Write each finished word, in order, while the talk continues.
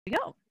We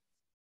go.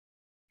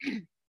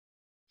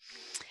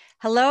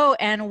 Hello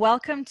and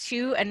welcome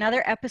to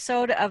another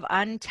episode of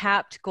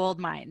Untapped Gold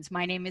Mines.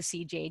 My name is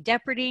CJ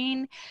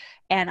Depperdine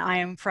and I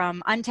am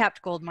from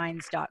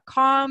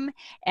untappedgoldmines.com,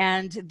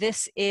 and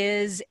this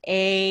is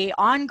an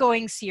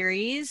ongoing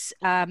series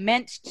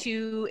meant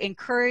to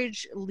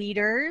encourage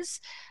leaders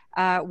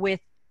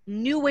with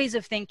new ways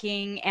of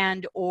thinking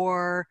and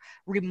or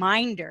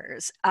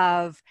reminders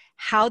of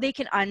how they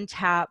can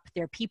untap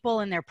their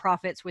people and their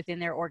profits within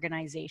their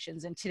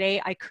organizations. And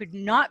today I could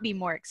not be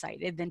more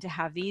excited than to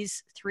have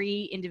these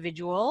three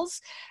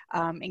individuals,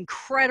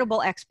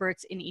 incredible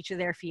experts in each of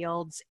their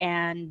fields.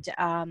 And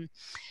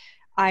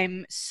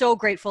I'm so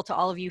grateful to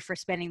all of you for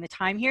spending the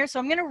time here. So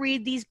I'm going to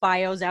read these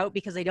bios out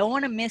because I don't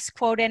want to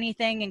misquote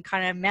anything and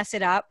kind of mess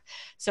it up.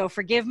 So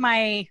forgive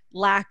my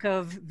lack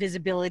of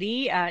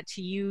visibility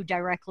to you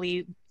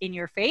directly in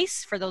your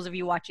face for those of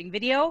you watching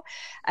video.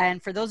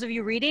 And for those of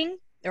you reading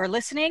or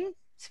listening,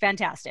 it's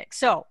fantastic.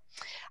 So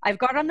I've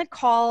got on the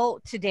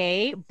call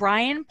today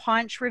Brian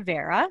Ponch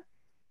Rivera.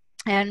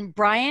 And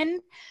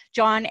Brian,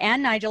 John,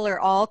 and Nigel are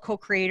all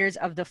co-creators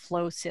of the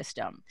Flow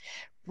system.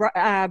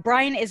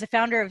 Brian is a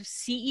founder of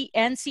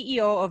and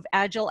CEO of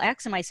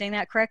AGLX. Am I saying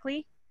that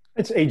correctly?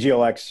 It's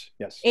AGLX,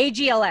 yes.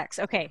 AGLX,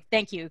 okay,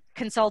 thank you.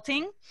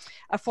 Consulting,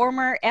 a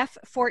former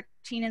F-14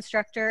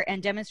 instructor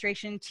and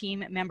demonstration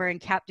team member and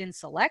captain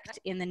select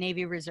in the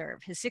Navy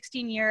Reserve. His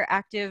 16-year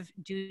active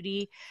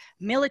duty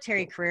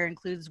military career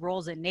includes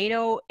roles in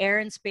NATO, Air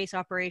and Space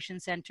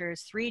Operations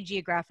Centers, 3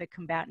 geographic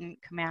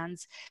combatant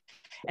commands,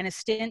 and a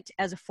stint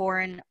as a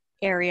foreign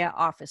area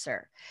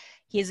officer.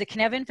 He is a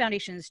Cynefin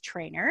Foundation's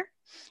trainer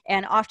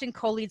and often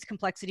co-leads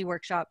complexity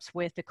workshops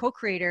with the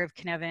co-creator of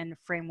Cynefin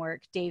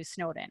framework, Dave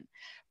Snowden.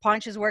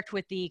 Ponch has worked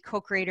with the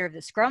co-creator of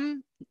the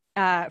Scrum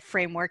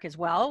framework as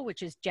well,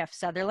 which is Jeff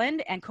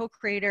Sutherland, and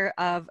co-creator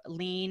of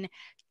Lean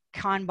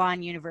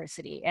Kanban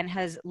University, and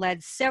has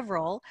led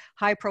several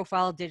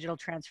high-profile digital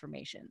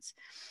transformations.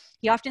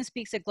 He often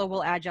speaks at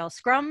global Agile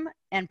Scrum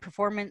and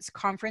performance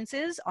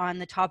conferences on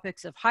the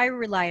topics of high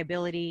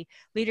reliability,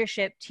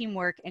 leadership,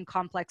 teamwork, and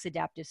complex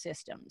adaptive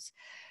systems.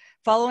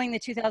 Following the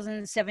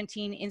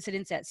 2017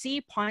 incidents at sea,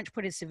 Ponch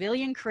put his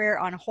civilian career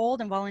on hold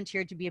and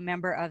volunteered to be a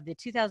member of the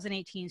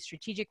 2018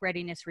 Strategic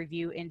Readiness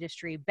Review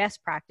Industry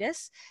Best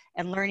Practice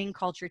and Learning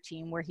Culture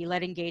team, where he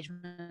led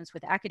engagements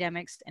with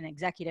academics and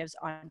executives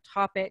on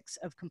topics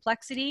of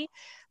complexity,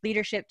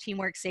 leadership,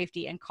 teamwork,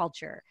 safety, and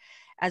culture.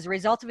 As a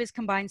result of his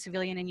combined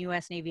civilian and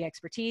U.S. Navy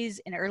expertise,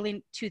 in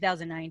early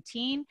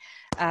 2019,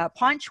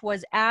 Ponch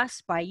was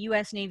asked by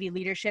U.S. Navy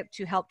leadership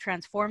to help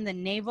transform the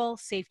Naval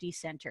Safety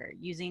Center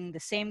using the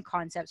same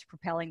concepts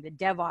propelling the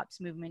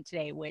DevOps movement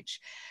today, which,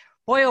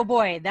 boy, oh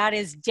boy, that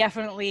is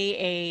definitely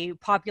a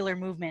popular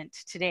movement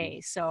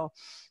today. So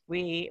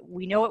we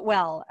know it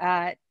well.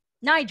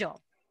 Nigel.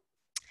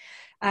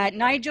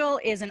 Nigel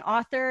is an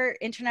author,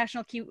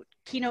 international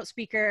keynote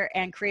speaker,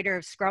 and creator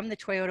of Scrum the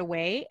Toyota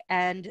Way,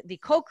 and the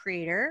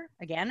co-creator,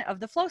 again, of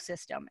the Flow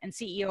system and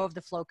CEO of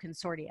the Flow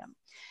Consortium.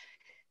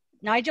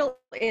 Nigel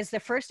is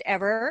the first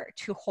ever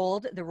to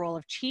hold the role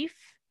of Chief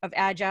of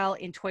Agile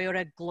in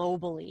Toyota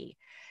globally.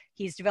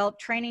 He's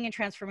developed training and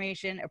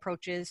transformation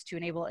approaches to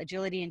enable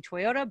agility in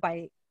Toyota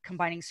by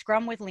combining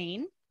Scrum with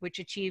Lean, which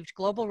achieved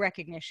global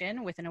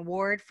recognition with an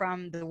award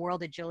from the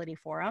World Agility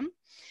Forum.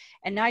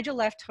 And Nigel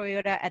left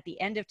Toyota at the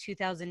end of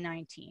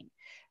 2019.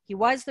 He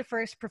was the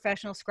first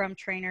professional Scrum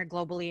trainer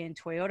globally in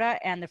Toyota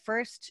and the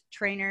first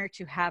trainer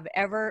to have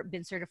ever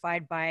been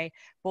certified by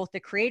both the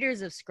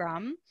creators of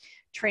Scrum,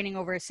 training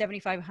over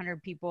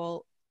 7,500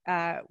 people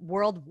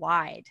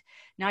worldwide.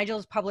 Nigel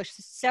has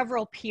published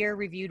several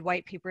peer-reviewed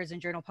white papers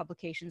and journal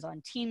publications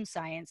on team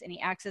science, and he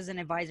acts as an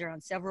advisor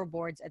on several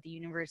boards at the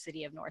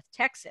University of North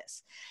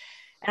Texas.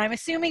 And I'm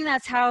assuming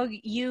that's how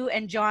you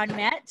and John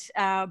met,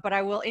 but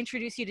I will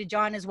introduce you to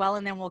John as well,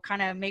 and then we'll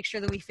kind of make sure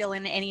that we fill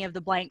in any of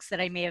the blanks that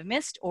I may have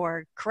missed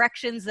or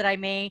corrections that I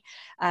may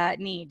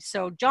need.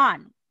 So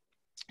John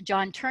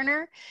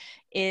Turner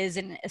is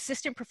an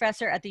assistant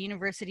professor at the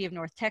University of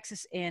North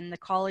Texas in the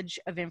College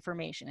of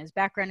Information. His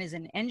background is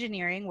in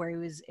engineering, where he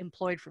was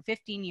employed for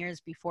 15 years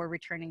before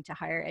returning to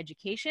higher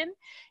education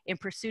in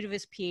pursuit of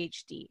his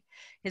PhD.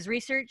 His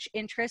research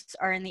interests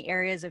are in the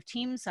areas of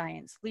team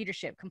science,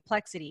 leadership,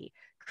 complexity,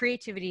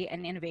 creativity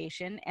and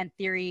innovation, and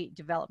theory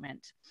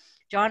development.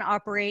 John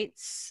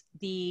operates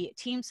the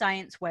Team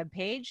Science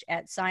webpage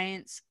at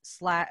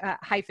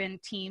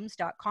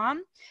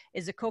science-teams.com,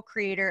 is a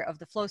co-creator of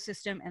the Flow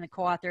System and the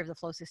co-author of the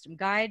Flow System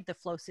Guide, the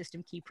Flow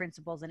System Key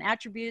Principles and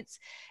Attributes,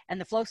 and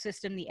the Flow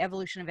System, the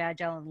Evolution of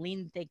Agile and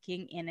Lean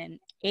Thinking in an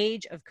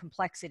Age of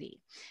Complexity.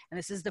 And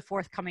this is the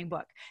forthcoming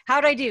book.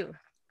 How'd I do?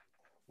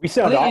 We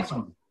sound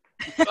awesome.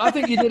 I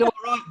think you did all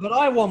right, but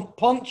I want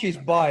Ponch's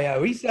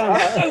bio. He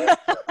sounds so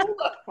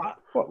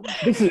well,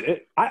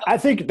 I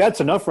think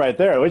that's enough right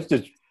there. Let's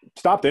just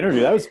stop the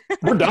interview.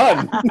 We're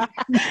done.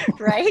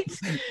 Right?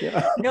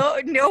 Yeah.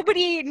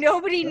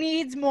 Nobody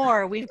needs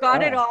more. We've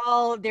got it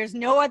all. There's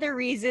no other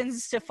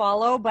reasons to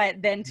follow,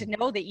 but then to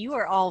know that you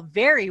are all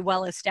very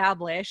well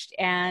established.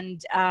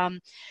 And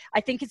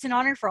I think it's an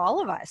honor for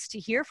all of us to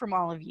hear from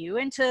all of you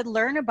and to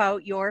learn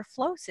about your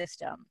flow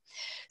system.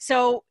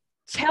 So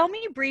tell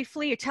me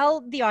briefly, or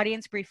tell the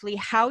audience briefly,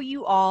 how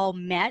you all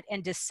met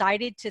and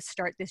decided to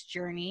start this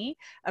journey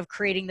of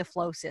creating the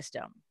flow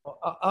system.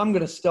 I'm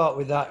going to start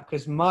with that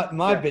because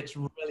my bit's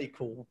really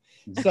cool.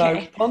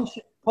 Okay. So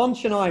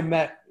Ponch and I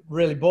met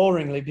really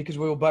boringly because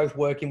we were both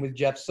working with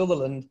Jeff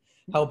Sutherland,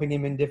 helping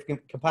him in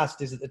different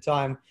capacities at the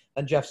time.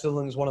 And Jeff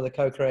Sutherland is one of the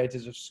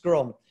co-creators of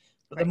Scrum.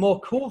 But the more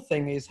cool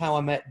thing is how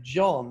I met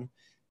John,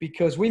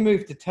 because we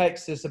moved to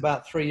Texas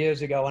about 3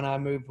 years ago, and I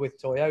moved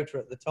with Toyota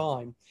at the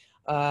time.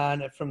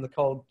 And from the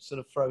cold, sort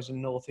of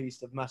frozen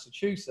northeast of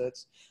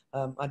Massachusetts.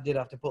 I did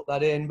have to put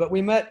that in, but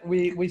we met,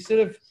 we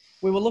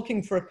were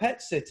looking for a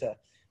pet sitter,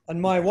 and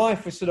my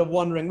wife was sort of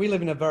wondering, we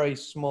live in a very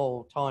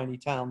small, tiny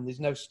town. There's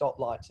no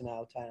stoplights in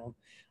our town.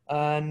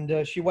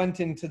 And she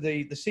went into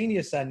the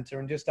senior center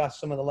and just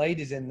asked some of the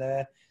ladies in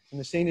there in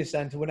the senior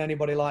center, would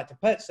anybody like to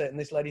pet sit? And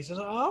this lady says,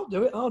 oh,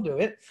 I'll do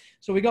it.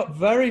 So we got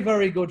very,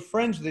 very good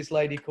friends with this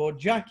lady called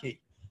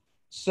Jackie,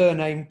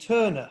 surnamed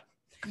Turner.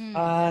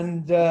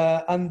 And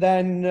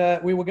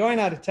then we were going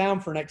out of town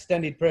for an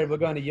extended period. We're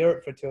going to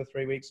Europe for 2 or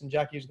 3 weeks, and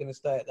Jackie was going to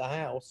stay at the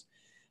house.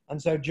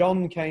 And so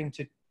John came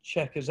to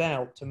check us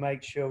out to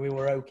make sure we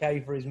were okay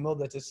for his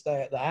mother to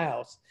stay at the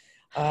house.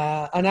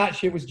 And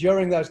actually, it was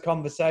during those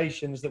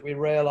conversations that we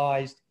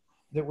realized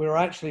that we were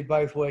actually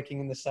both working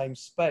in the same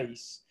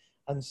space.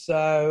 And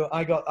so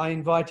I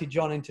invited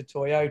John into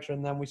Toyota,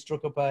 and then we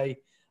struck up a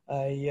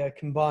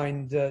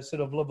combined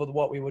sort of love of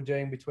what we were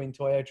doing between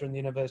Toyota and the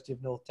University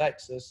of North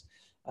Texas.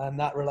 And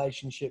that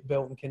relationship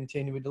built and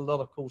continued. We did a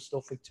lot of cool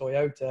stuff with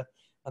Toyota.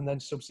 And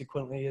then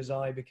subsequently, as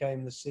I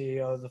became the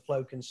CEO of the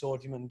Flow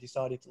Consortium and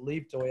decided to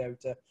leave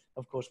Toyota,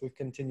 of course, we've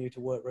continued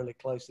to work really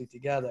closely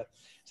together.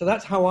 So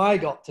that's how I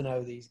got to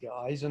know these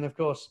guys. And of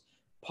course,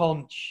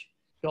 Ponch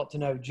got to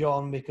know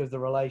John because of the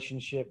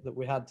relationship that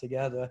we had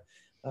together.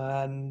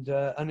 And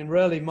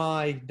really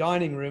my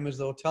dining room, as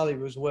they'll tell you,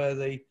 was where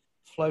the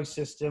flow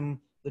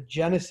system, the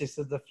genesis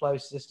of the flow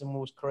system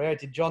was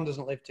created. John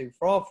doesn't live too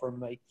far from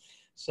me.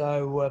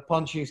 So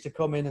Ponch used to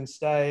come in and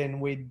stay,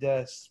 and we'd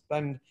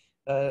spend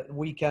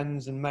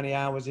weekends and many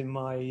hours in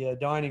my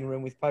dining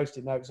room with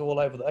post-it notes all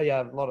over the,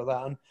 a lot of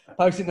that, and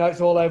post-it notes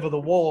all over the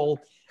wall.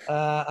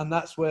 And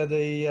that's where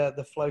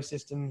the flow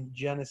system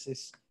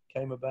genesis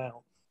came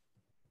about.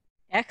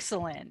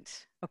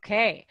 Excellent.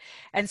 Okay.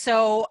 And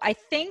so I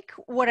think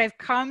what I've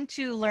come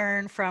to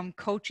learn from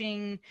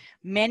coaching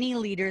many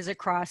leaders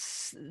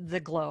across the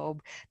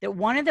globe, that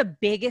one of the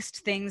biggest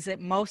things that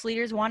most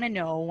leaders want to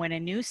know when a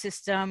new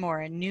system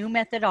or a new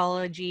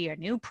methodology, a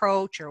new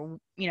approach, or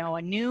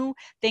a new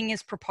thing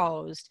is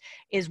proposed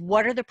is,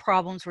 what are the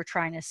problems we're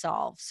trying to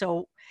solve?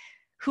 So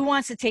who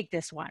wants to take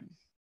this one?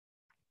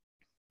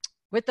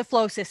 With the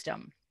flow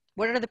system,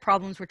 what are the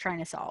problems we're trying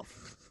to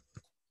solve?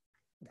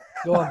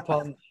 Go on,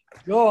 Ponch.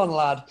 Go on,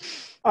 lad.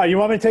 You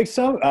want me to take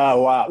some?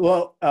 Wow.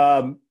 Well,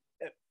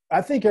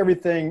 I think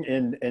everything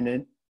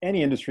in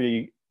any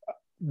industry,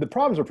 the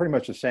problems are pretty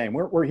much the same.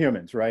 We're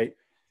humans, right?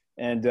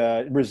 And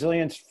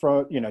resilience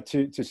from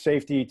to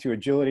safety, to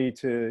agility,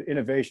 to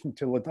innovation,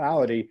 to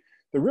lethality,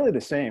 they're really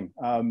the same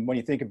when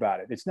you think about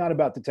it. It's not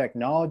about the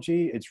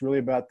technology. It's really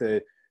about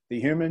the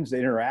humans, the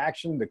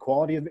interaction, the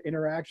quality of the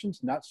interactions,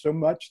 not so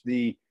much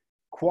the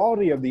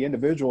quality of the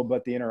individual,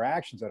 but the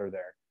interactions that are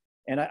there.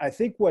 And I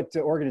think what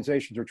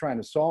organizations are trying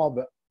to solve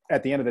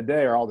at the end of the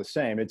day are all the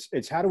same.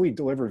 It's how do we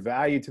deliver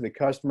value to the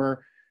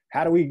customer?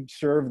 How do we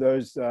serve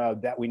those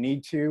that we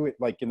need to,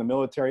 like in the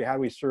military? How do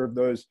we serve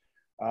those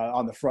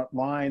on the front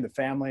line, the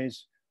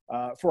families?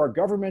 For our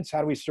governments,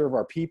 how do we serve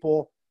our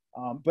people?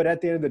 But at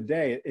the end of the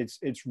day,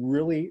 it's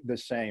really the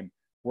same.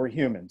 We're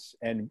humans,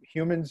 and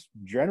humans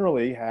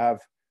generally have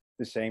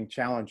the same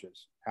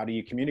challenges. How do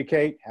you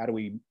communicate? How do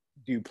we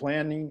do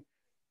planning?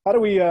 How do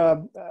we,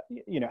 how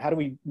do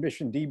we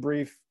mission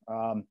debrief?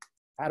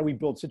 How do we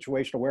build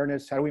situational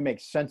awareness? How do we make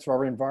sense of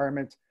our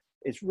environment?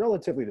 It's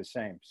relatively the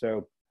same.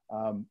 So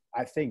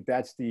I think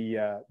that's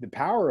the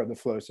power of the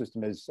flow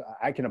system is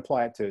I can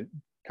apply it to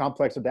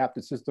complex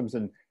adaptive systems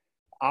and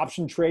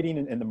option trading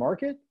in the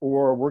market,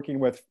 or working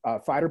with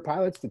fighter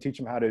pilots to teach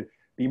them how to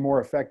be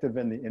more effective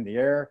in the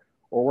air,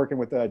 or working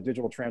with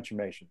digital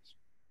transformations.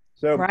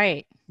 So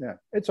right. Yeah,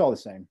 it's all the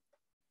same.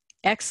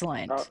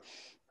 Excellent.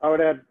 I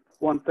would add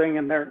one thing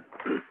in there.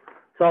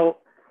 So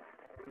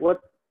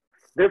what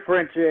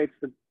differentiates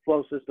the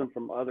flow system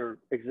from other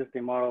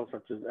existing models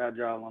such as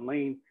Agile and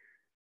Lean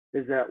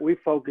is that we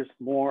focus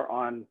more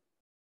on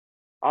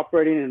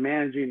operating and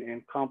managing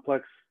in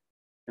complex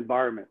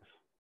environments,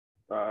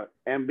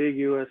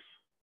 ambiguous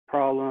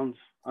problems,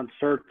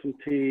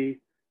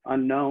 uncertainty,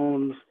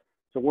 unknowns.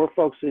 So we're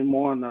focusing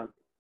more on the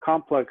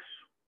complex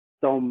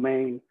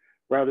domain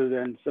rather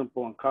than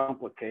simple and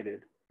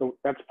complicated. So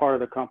that's part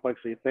of the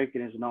complexity of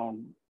thinking, is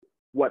knowing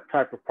what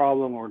type of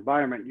problem or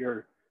environment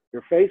you're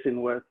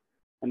facing with,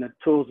 and the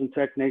tools and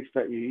techniques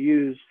that you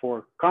use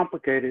for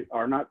complicated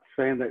are not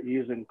saying that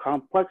you're using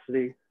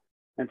complexity.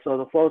 And so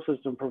the flow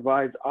system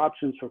provides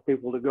options for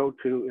people to go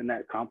to in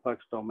that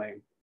complex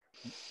domain.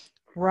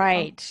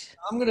 Right.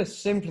 I'm going to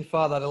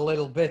simplify that a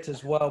little bit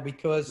as well,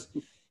 because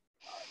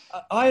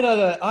I'd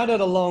had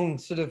a long,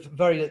 sort of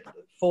very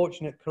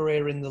fortunate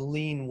career in the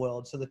lean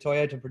world. So the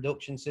Toyota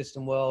production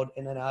system world,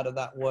 in and out of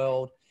that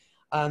world.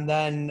 And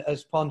then,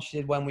 as Ponch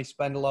did, when we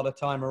spend a lot of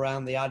time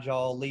around the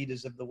agile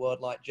leaders of the world,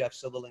 like Jeff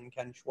Sutherland,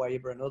 Ken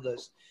Schwaber, and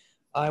others,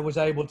 I was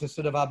able to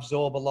sort of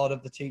absorb a lot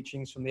of the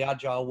teachings from the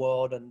agile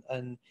world.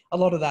 And a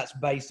lot of that's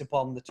based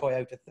upon the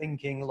Toyota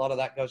thinking. A lot of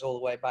that goes all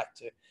the way back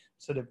to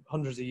sort of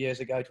hundreds of years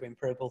ago to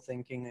empirical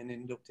thinking and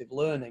inductive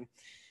learning.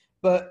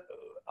 But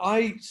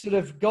I sort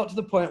of got to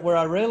the point where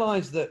I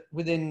realized that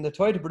within the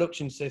Toyota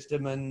production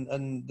system,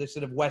 and the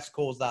sort of West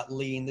calls that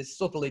lean, there's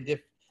subtly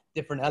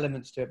different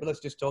elements to it, but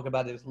let's just talk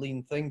about it as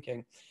lean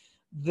thinking.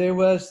 There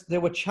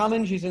were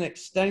challenges in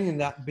extending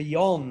that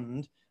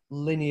beyond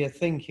linear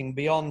thinking,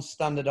 beyond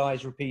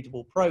standardized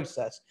repeatable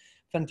process.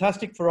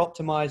 Fantastic for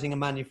optimizing a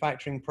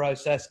manufacturing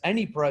process.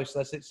 Any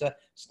process, it's a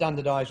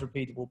standardized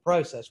repeatable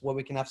process where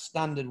we can have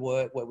standard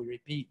work, where we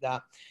repeat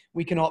that.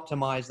 We can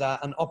optimize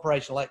that, and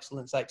operational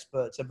excellence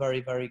experts are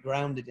very, very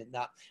grounded in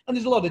that. And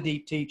there's a lot of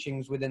deep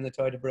teachings within the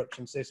Toyota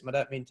production system. I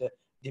don't mean to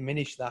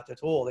diminish that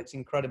at all. It's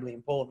incredibly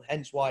important,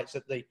 hence why it's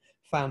at the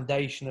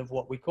foundation of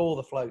what we call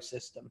the flow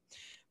system.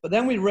 But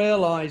then we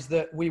realized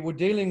that we were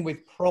dealing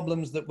with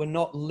problems that were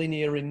not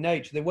linear in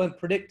nature. They weren't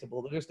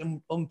predictable, they're just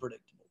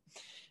unpredictable.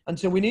 And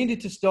so we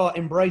needed to start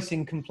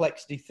embracing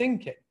complexity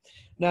thinking.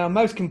 Now,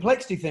 most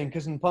complexity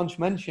thinkers, and Ponch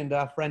mentioned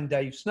our friend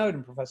Dave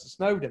Snowden, Professor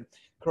Snowden,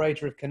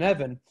 creator of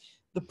Cynefin.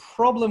 The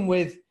problem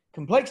with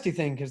complexity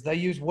thinkers, they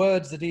use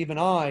words that even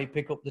I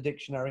pick up the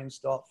dictionary and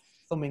start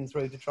thumbing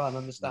through to try and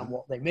understand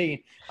what they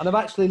mean. And I've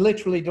actually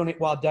literally done it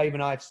while Dave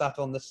and I have sat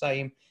on the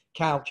same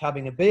couch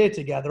having a beer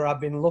together. I've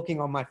been looking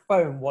on my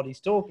phone what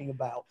he's talking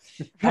about.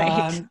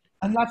 Right.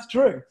 And that's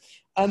true.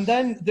 And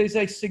then there's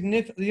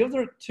the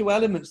other two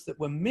elements that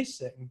were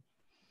missing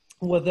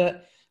were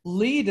that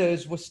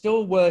leaders were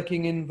still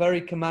working in very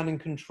command and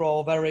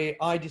control,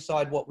 I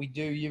decide what we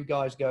do, you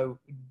guys go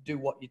do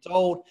what you're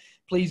told,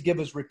 please give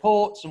us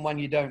reports, and when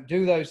you don't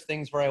do those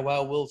things very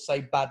well, we'll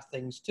say bad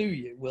things to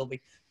you, we'll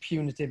be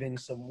punitive in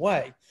some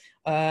way.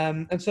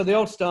 And so the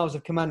old styles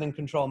of command and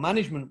control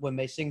management were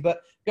missing,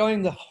 but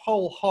going the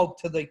whole hog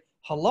to the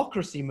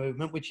holocracy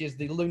movement, which is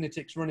the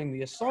lunatics running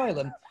the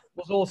asylum,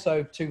 was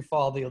also too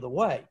far the other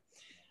way.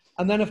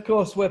 And then, of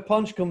course, where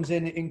Ponch comes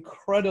in,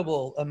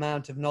 incredible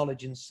amount of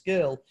knowledge and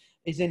skill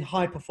is in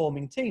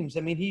high-performing teams.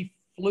 I mean, he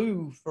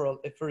flew for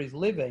his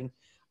living,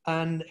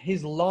 and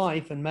his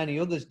life and many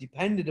others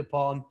depended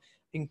upon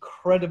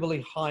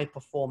incredibly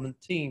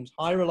high-performant teams,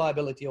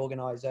 high-reliability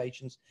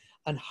organizations,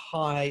 and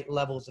high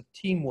levels of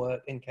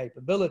teamwork and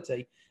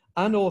capability,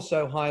 and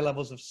also high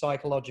levels of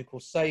psychological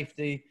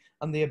safety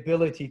and the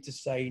ability to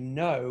say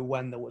no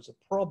when there was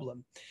a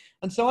problem.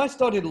 And so I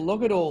started to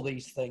look at all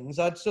these things.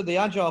 So the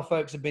Agile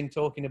folks have been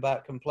talking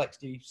about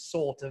complexity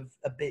sort of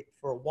a bit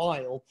for a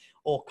while,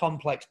 or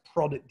complex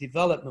product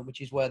development, which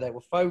is where they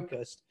were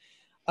focused.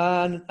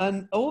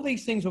 And all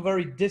these things were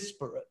very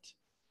disparate.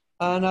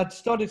 And I'd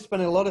started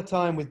spending a lot of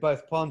time with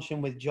both Ponch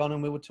and with John,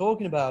 and we were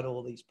talking about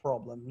all these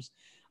problems.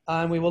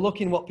 And we were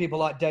looking at what people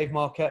like Dave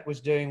Marquette was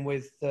doing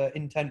with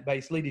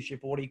intent-based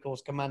leadership, or what he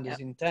calls commander's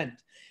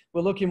intent.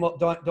 We're looking at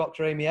what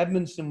Dr. Amy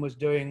Edmondson was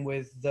doing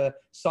with the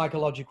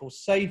psychological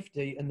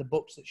safety and the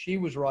books that she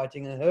was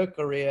writing in her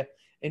career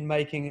in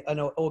making an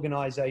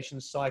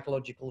organization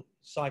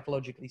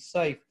psychologically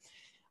safe.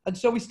 And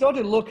so we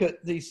started to look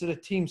at these sort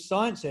of team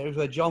science areas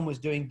where John was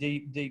doing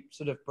deep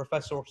sort of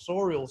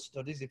professorial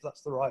studies, if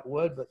that's the right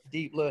word, but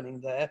deep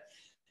learning there.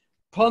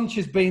 Ponch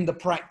has been the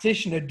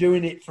practitioner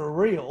doing it for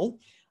real.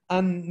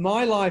 And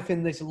my life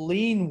in this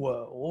lean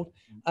world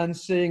and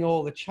seeing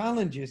all the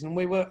challenges, and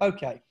we were,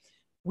 okay,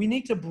 we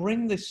need to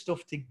bring this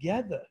stuff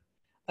together.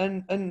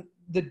 And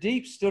the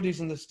deep studies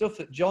and the stuff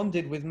that John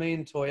did with me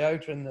in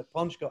Toyota and that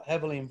Ponch got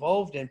heavily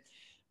involved in,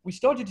 we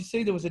started to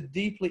see there was a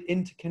deeply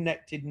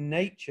interconnected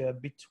nature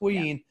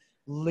between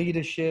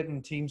leadership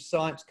and team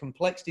science,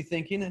 complexity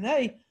thinking, and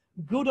hey,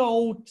 good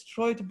old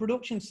Toyota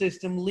production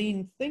system,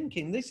 lean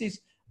thinking. This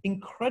is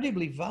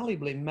incredibly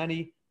valuable in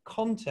many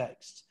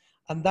contexts.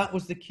 And that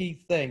was the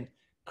key thing.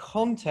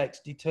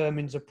 Context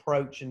determines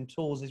approach and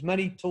tools. There's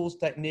many tools,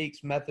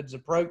 techniques, methods,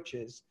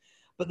 approaches,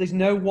 but there's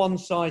no one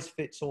size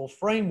fits all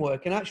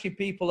framework. And actually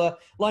people are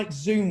like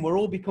Zoom. We're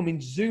all becoming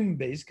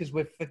Zoombies because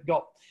we've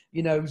got,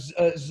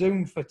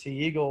 Zoom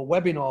fatigue or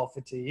webinar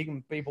fatigue,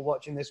 and people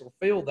watching this will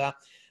feel that,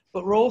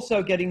 but we're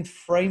also getting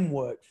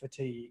framework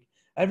fatigue.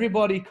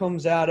 Everybody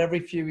comes out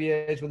every few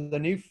years with a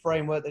new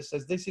framework that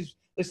says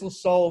this will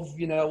solve,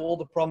 all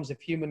the problems of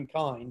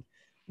humankind.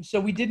 And so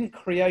we didn't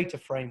create a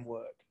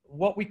framework.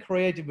 What we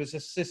created was a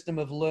system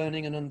of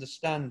learning and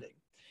understanding.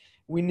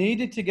 We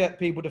needed to get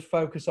people to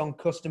focus on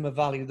customer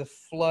value, the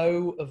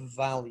flow of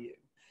value,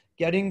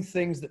 getting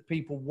things that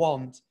people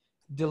want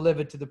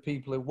delivered to the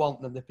people who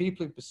want them. The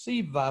people who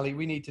perceive value,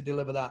 we need to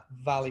deliver that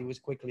value as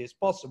quickly as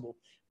possible.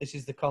 This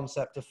is the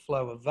concept of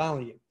flow of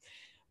value.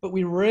 But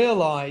we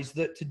realized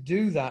that to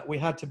do that, we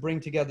had to bring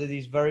together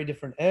these very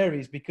different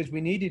areas because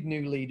we needed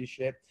new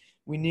leadership.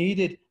 We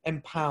needed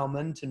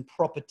empowerment and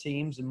proper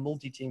teams and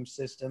multi-team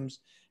systems.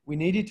 We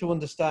needed to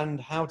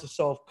understand how to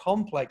solve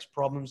complex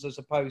problems as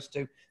opposed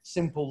to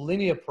simple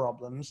linear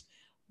problems.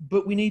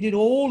 But we needed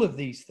all of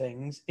these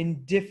things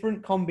in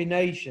different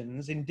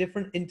combinations, in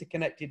different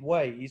interconnected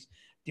ways,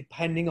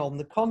 depending on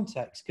the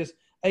context. Because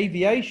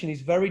aviation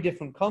is very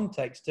different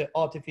context to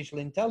artificial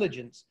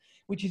intelligence,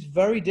 which is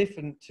very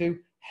different to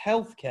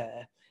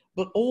healthcare.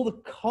 But all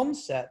the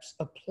concepts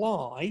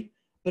apply,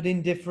 but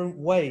in different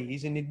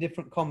ways and in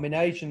different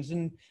combinations.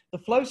 And the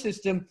flow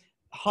system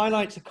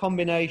highlights a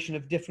combination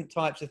of different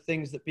types of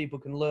things that people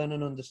can learn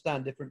and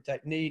understand, different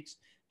techniques,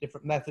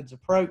 different methods,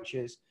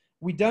 approaches.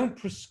 We don't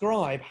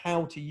prescribe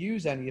how to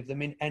use any of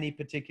them in any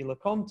particular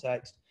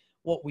context.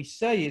 What we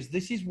say is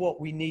this is what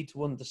we need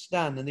to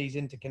understand in these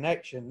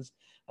interconnections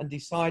and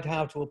decide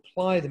how to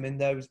apply them in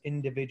those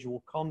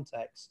individual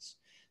contexts.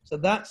 So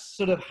that's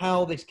sort of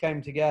how this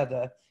came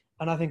together.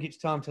 And I think it's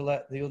time to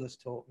let the others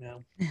talk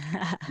now.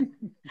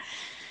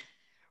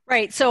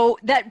 Right. So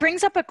that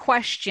brings up a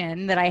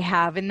question that I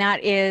have, and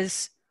that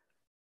is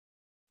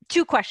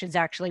two questions,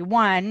 actually.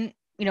 One,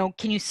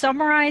 can you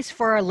summarize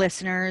for our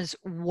listeners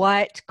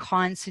what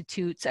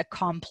constitutes a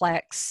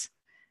complex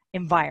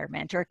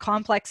environment or a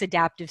complex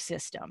adaptive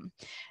system?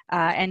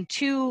 And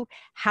two,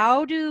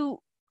 how do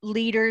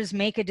leaders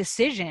make a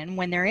decision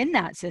when they're in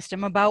that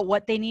system about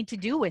what they need to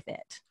do with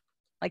it?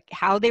 Like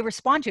how they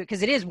respond to it,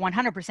 because it is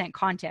 100%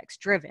 context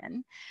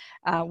driven.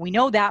 We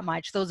know that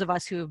much, those of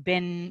us who have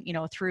been,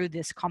 through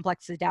this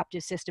complex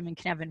adaptive system and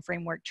Cynefin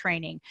framework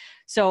training.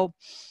 So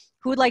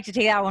who would like to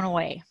take that one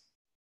away?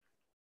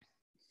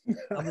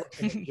 I'm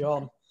looking at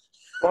John.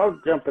 Well, I'll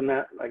jump in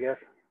that, I guess.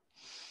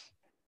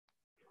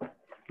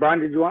 Brian,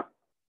 did you want?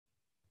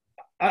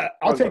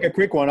 I'll take a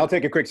quick one. I'll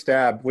take a quick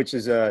stab, which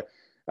is a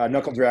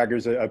knuckle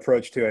dragger's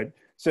approach to it.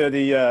 So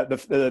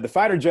the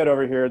fighter jet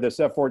over here,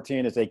 this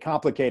F-14, is a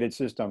complicated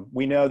system.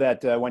 We know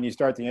that when you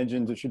start the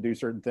engines, it should do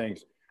certain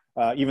things,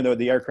 even though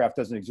the aircraft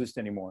doesn't exist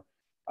anymore.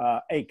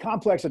 A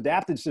complex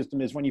adaptive system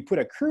is when you put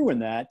a crew in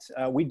that,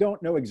 we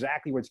don't know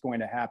exactly what's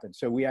going to happen.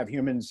 So we have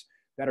humans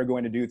that are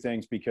going to do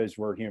things because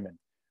we're human.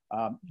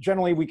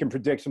 Generally, we can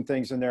predict some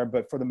things in there,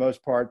 but for the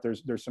most part,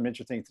 there's some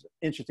interesting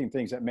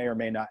things that may or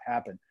may not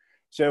happen.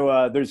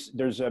 So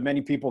there's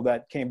many people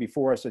that came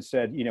before us that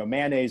said,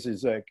 mayonnaise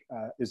is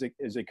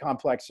a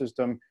complex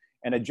system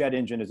and a jet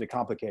engine is a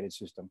complicated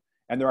system.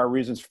 And there are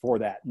reasons for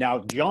that. Now,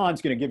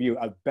 John's going to give you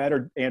a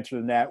better answer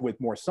than that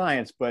with more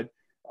science. But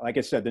like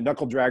I said, the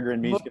knuckle dragger in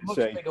me is going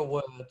to say, bigger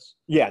words.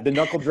 Yeah, the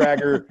knuckle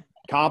dragger,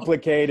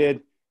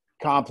 complicated,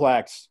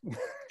 complex.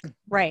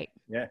 Right.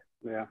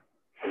 Yeah.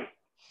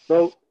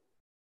 So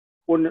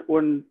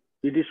when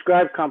you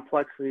describe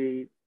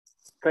complexity,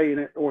 say in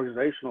an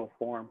organizational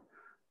form,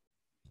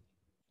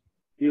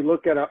 you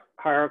look at a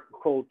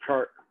hierarchical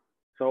chart.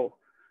 So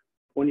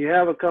when you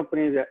have a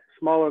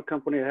smaller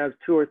company that has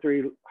 2 or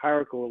 3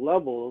 hierarchical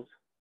levels,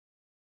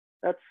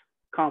 that's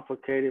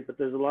complicated, but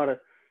there's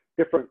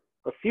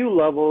a few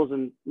levels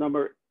and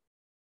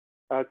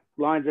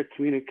lines of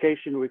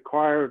communication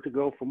required to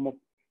go from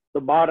the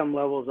bottom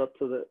levels up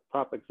to the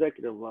top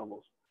executive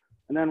levels.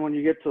 And then when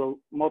you get to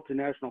a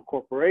multinational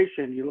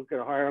corporation, you look at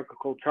a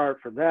hierarchical chart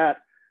for that,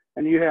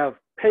 and you have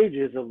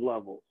pages of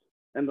levels.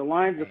 And the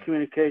lines of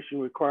communication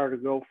required to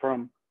go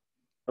from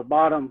the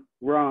bottom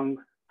rung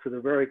to the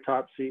very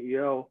top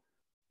CEO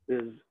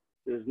is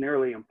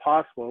nearly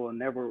impossible and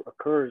never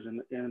occurs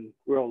in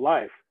real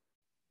life.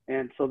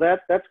 And so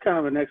that's kind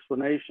of an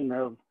explanation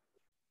of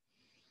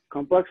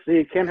complexity.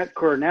 It can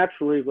occur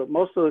naturally, but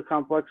most of the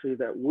complexity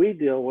that we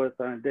deal with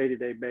on a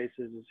day-to-day basis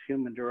is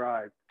human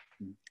derived.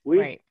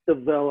 We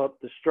develop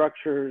the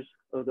structures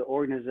of the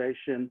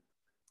organization,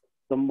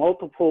 the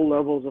multiple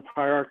levels of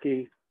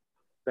hierarchy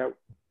that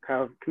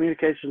have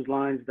communications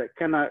lines that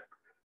cannot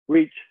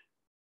reach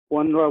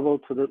one level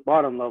to the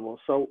bottom level.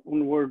 So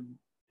when we're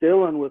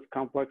dealing with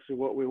complexity,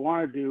 what we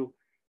want to do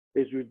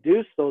is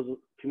reduce those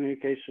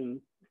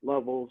communication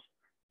levels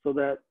so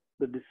that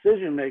the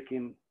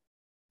decision-making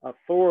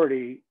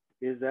authority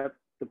is at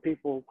the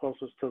people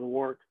closest to the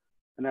work.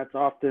 And that's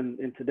often,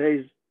 in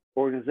today's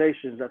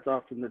organizations, that's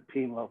often the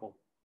team level.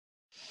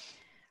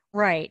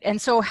 Right. And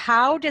so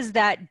how does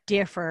that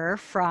differ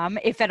from,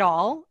 if at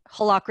all,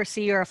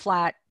 holacracy or a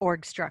flat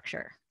org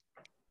structure?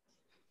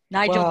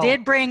 Nigel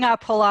did bring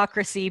up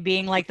holacracy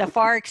being like the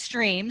far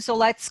extreme. So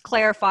let's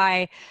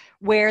clarify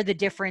where the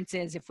difference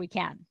is if we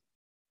can.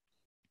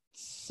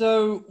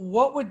 So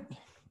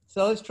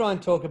let's try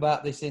and talk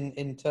about this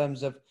in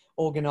terms of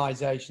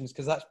organizations,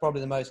 because that's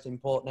probably the most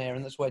important area,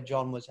 and that's where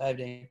John was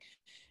heading.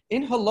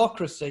 In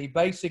holacracy,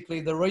 basically,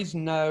 there is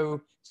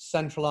no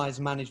centralized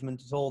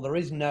management at all. There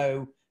is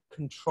no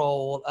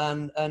control.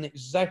 And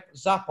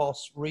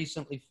Zappos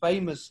recently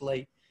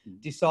famously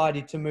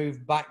decided to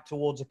move back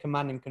towards a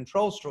command and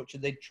control structure.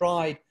 They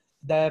tried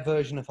their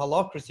version of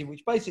holacracy,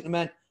 which basically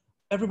meant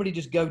everybody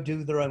just go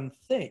do their own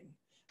thing,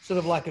 sort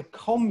of like a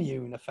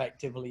commune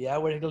effectively, yeah,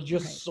 where it'll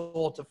just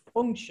sort of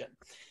function.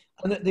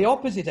 And at the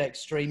opposite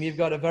extreme, you've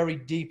got a very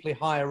deeply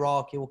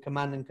hierarchical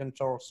command and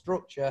control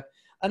structure.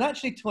 And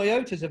actually,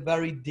 Toyota's a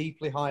very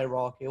deeply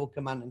hierarchical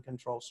command and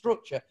control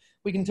structure.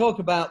 We can talk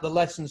about the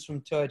lessons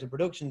from Toyota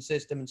production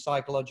system and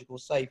psychological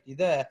safety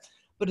there.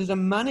 But as a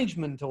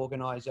management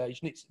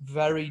organization, it's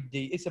very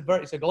deep. It's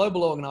a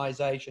global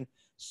organization,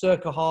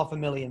 circa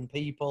 500,000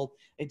 people.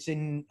 It's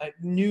in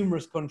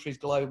numerous countries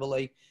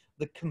globally.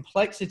 The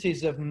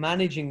complexities of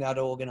managing that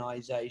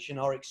organization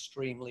are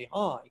extremely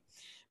high.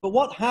 But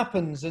what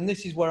happens, and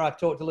this is where I've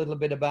talked a little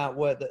bit about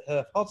work that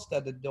Herf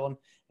Hofstede had done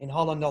in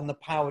Holland on the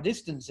power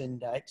distance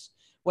index,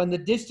 when the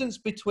distance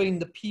between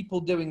the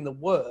people doing the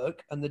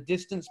work and the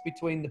distance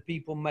between the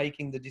people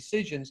making the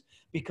decisions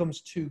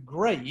becomes too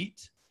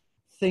great,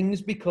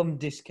 things become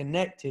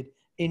disconnected.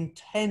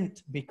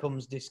 Intent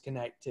becomes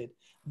disconnected.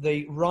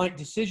 The right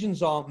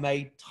decisions aren't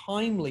made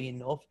timely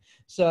enough.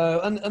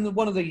 So, and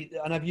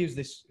I've used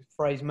this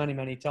phrase many,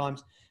 many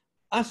times,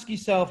 ask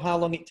yourself how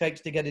long it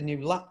takes to get a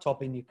new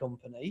laptop in your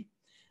company.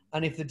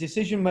 And if the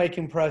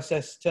decision-making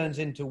process turns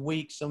into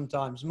weeks,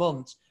 sometimes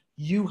months,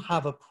 you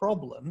have a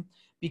problem,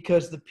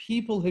 because the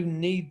people who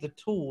need the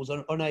tools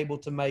are unable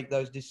to make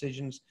those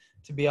decisions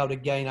to be able to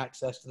gain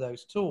access to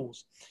those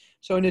tools.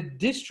 So in a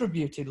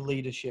distributed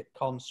leadership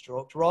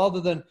construct, rather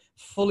than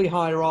fully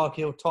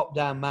hierarchical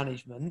top-down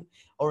management,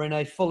 or in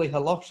a fully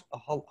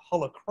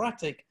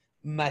holacratic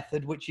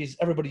method, which is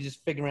everybody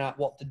just figuring out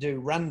what to do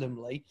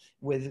randomly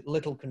with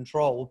little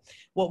control,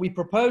 what we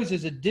propose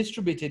is a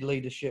distributed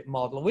leadership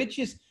model, which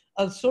is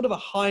a sort of a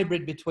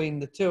hybrid between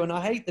the two. And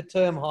I hate the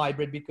term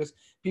hybrid, because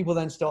people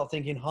then start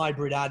thinking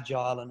hybrid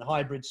agile and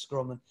hybrid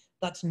scrum, and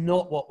that's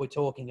not what we're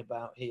talking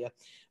about here.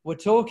 We're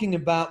talking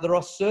about there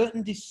are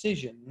certain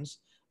decisions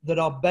that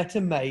are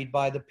better made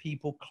by the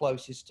people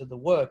closest to the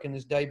work. And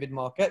as David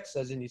Marquette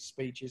says in his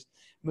speeches,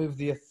 move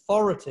the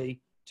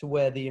authority to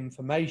where the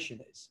information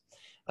is.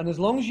 And as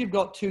long as you've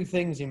got two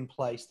things in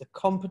place, the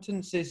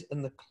competencies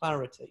and the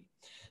clarity.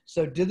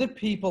 So do the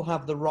people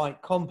have the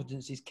right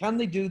competencies? Can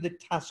they do the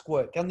task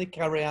work? Can they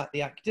carry out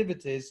the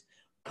activities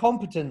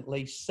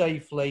competently,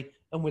 safely,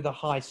 and with a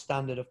high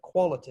standard of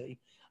quality?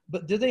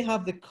 But do they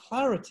have the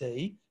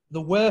clarity,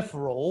 the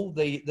wherefore,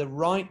 the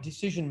right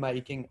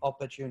decision-making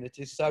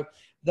opportunities? So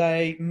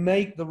they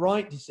make the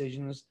right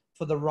decisions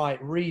for the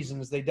right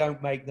reasons. They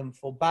don't make them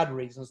for bad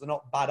reasons. They're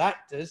not bad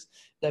actors.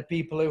 They're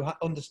people who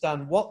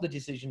understand what the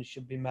decisions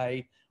should be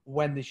made,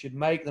 when they should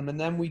make them. And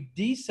then we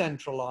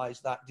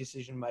decentralize that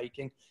decision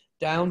making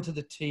down to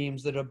the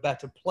teams that are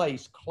better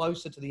placed,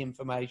 closer to the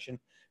information,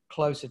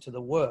 closer to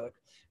the work.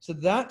 So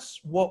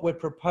that's what we're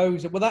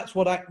proposing. Well, that's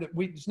what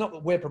it's not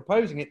that we're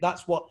proposing it.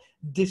 That's what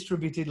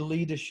distributed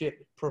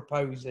leadership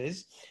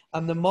proposes.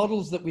 And the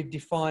models that we've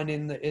defined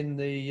in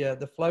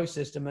the flow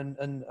system,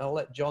 and I'll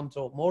let John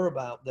talk more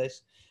about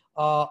this,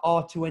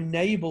 are to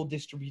enable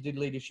distributed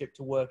leadership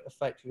to work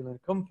effectively in a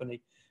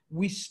company.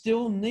 We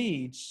still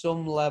need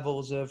some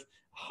levels of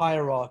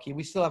hierarchy.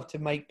 We still have to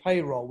make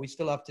payroll. We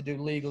still have to do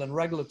legal and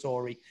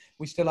regulatory.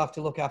 We still have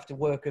to look after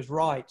workers'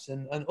 rights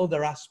and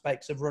other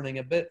aspects of running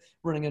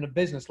in a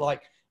business,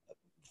 like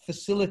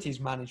facilities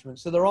management.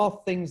 So there are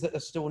things that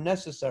are still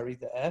necessary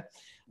there,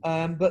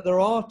 but there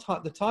are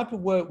the type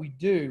of work we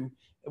do,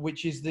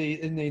 which is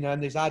in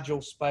this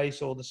agile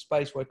space, or the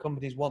space where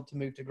companies want to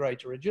move to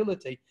greater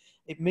agility.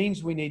 It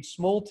means we need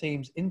small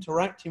teams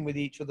interacting with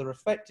each other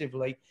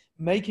effectively,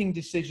 making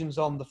decisions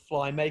on the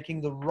fly,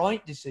 making the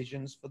right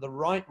decisions for the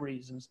right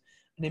reasons,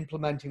 and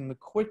implementing them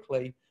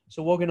quickly,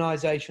 so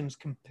organizations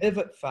can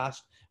pivot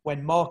fast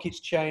when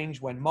markets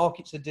change, when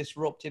markets are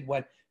disrupted,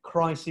 when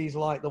crises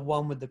like the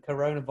one with the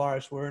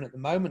coronavirus we're in at the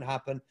moment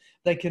happen.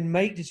 They can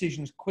make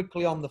decisions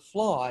quickly on the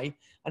fly,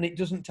 and it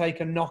doesn't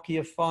take a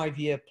Nokia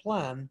 5-year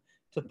plan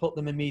to put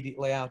them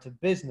immediately out of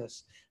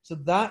business. So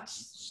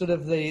that's sort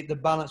of the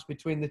balance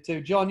between the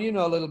two. John, you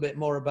know a little bit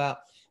more about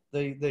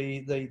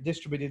the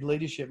distributed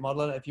leadership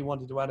model. I don't know if you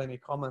wanted to add any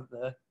comment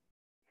there.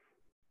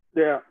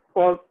 Yeah,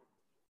 well,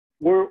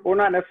 we're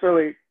not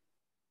necessarily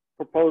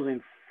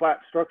proposing flat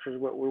structures.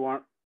 What we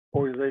want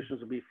organizations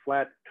to be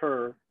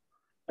flatter.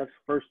 That's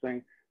the first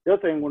thing. The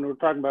other thing, when we're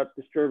talking about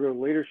distributed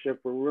leadership,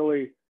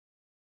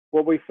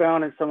 what we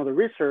found in some of the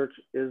research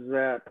is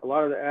that a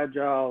lot of the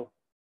agile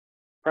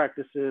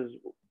practices,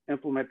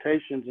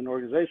 implementations in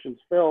organizations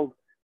failed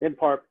in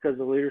part because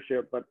of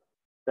leadership, but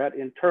that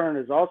in turn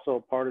is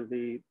also part of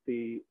the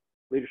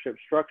leadership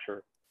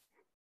structure.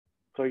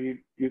 So you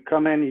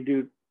come in, you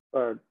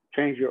do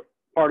change your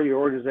part of your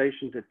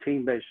organization to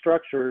team-based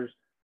structures,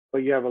 but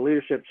you have a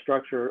leadership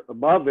structure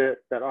above it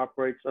that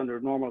operates under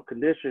normal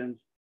conditions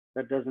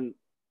that doesn't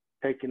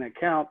take into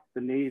account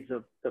the needs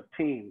of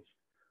teams.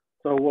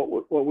 So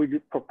what we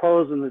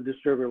propose in the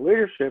distributed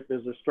leadership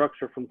is a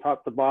structure from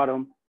top to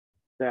bottom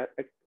that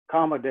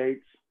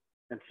accommodates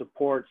and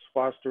supports,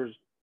 fosters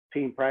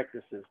team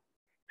practices,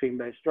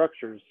 team-based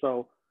structures.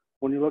 So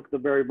when you look at the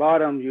very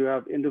bottom, you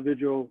have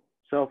individual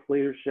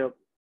self-leadership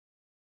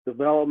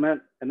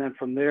development, and then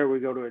from there we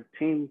go to a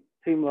team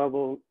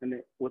level, and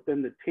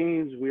within the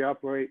teams we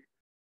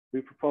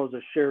propose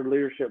a shared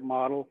leadership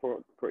model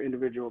for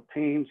individual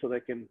teams so they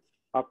can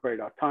operate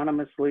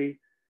autonomously.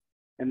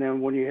 And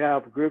then when you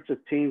have groups of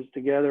teams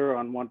together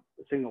on one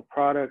single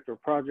product or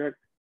project,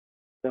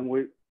 then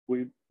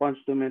we bunch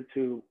them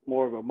into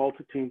more of a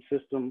multi-team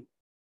system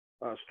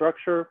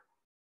structure.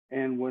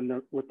 And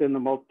within the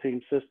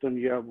multi-team system,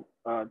 you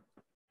have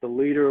the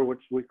leader,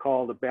 which we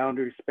call the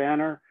boundary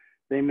spanner.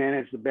 They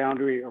manage the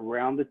boundary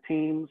around the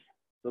teams.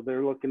 So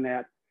they're looking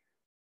at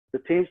the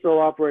teams still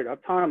operate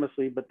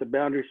autonomously, but the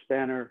boundary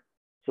spanner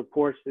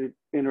supports the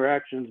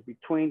interactions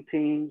between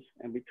teams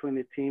and between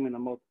the team and the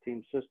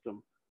multi-team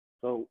system.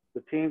 So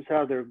the teams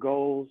have their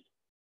goals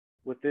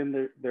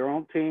within their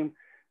own team,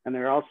 and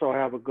they also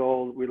have a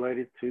goal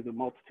related to the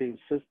multi-team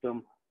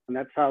system, and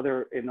that's how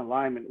they're in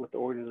alignment with the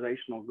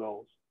organizational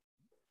goals.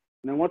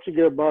 And then once you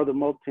get above the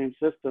multi-team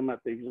system at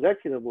the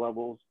executive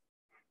levels,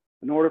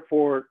 in order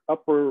for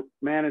upper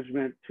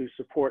management to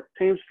support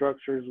team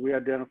structures, we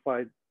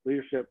identified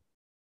leadership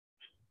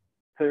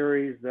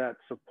theories that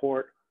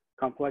support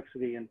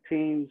complexity in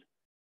teams,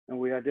 and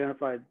we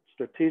identified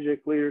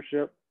strategic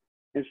leadership,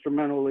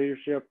 instrumental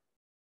leadership,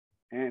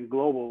 and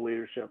global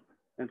leadership.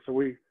 And so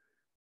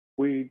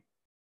we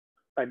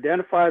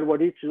identified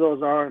what each of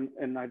those are,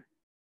 and I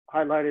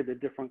highlighted the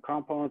different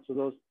components of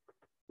those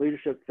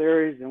leadership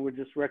theories, and we're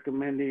just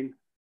recommending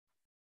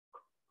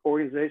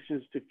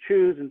organizations to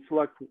choose and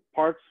select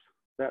parts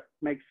that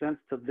make sense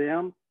to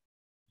them,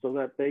 so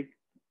that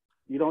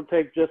you don't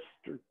take just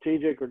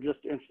strategic or just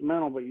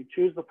instrumental, but you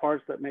choose the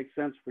parts that make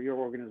sense for your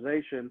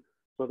organization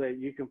so that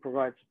you can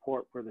provide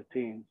support for the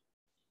teams.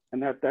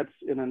 And that's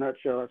in a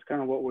nutshell, that's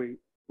kind of what we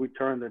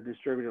term the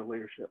distributed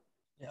leadership.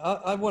 Yeah,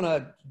 I want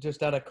to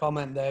just add a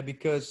comment there,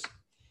 because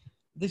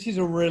this is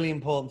a really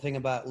important thing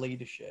about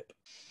leadership.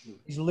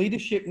 Is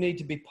leadership need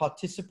to be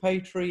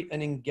participatory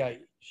and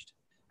engaged,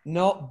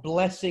 not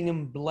blessing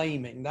and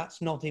blaming.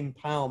 That's not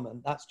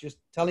empowerment. That's just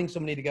telling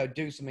somebody to go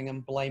do something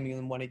and blaming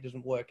them when it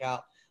doesn't work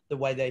out the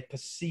way they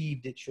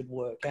perceived it should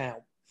work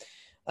out.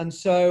 And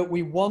so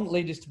we want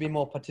leaders to be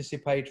more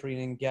participatory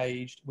and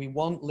engaged. We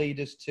want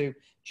leaders to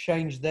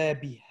change their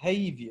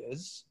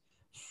behaviors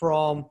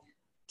from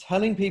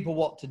telling people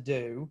what to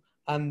do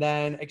and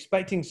then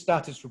expecting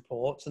status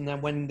reports, and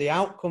then when the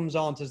outcomes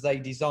aren't as they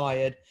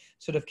desired,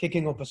 sort of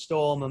kicking up a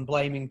storm and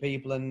blaming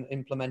people and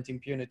implementing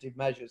punitive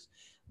measures.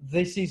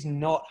 This is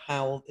not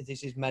how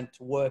this is meant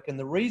to work. And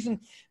the reason,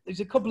 there's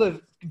a couple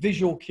of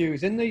visual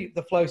cues in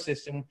the flow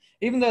system,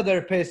 even though there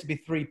appears to be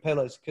 3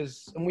 pillars,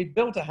 and we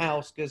built a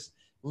house because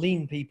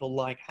lean people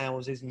like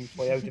houses and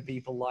Toyota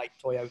people like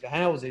Toyota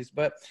houses,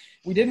 but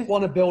we didn't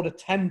want to build a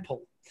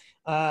temple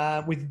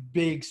with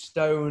big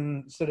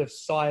stone sort of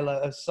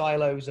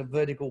silos of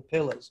vertical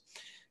pillars.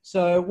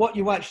 So what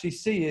you actually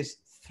see is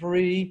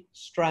 3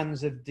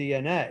 strands of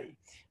DNA.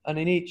 And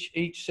in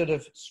each sort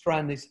of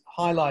strand is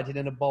highlighted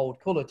in a bold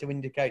color to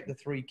indicate the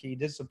 3 key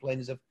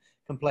disciplines of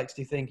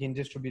complexity thinking,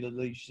 distributed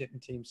leadership,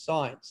 and team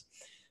science.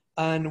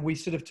 And we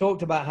sort of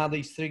talked about how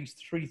these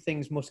three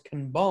things must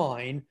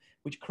combine,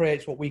 which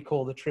creates what we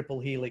call the triple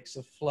helix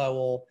of flow,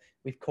 or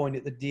we've coined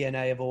it the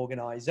DNA of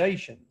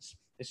organizations,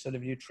 this sort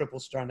of new triple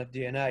strand of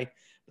DNA.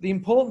 But the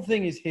important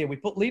thing is here, we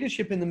put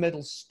leadership in the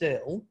middle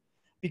still,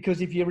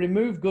 because if you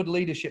remove good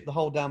leadership, the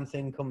whole damn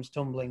thing comes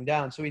tumbling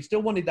down. So we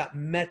still wanted that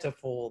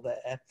metaphor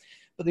there.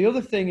 But the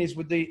other thing is,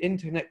 with the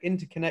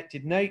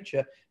interconnected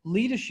nature,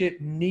 leadership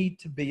need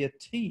to be a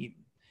team.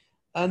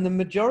 And the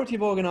majority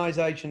of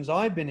organizations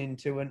I've been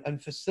into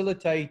and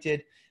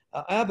facilitated,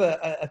 I have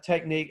a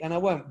technique, and I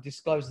won't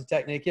disclose the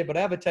technique here, but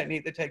I have a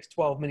technique that takes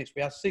 12 minutes.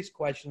 We ask 6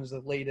 questions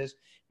of leaders.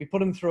 We put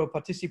them through a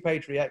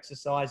participatory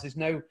exercise. There's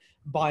no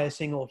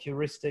biasing or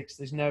heuristics.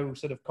 There's no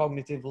sort of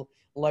cognitive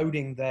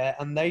loading there.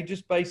 And they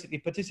just basically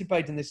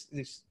participate in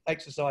this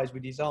exercise we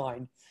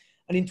designed.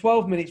 And in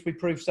 12 minutes, we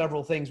prove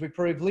several things. We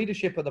prove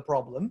leadership of the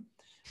problem,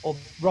 or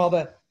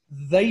rather,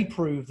 they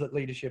prove that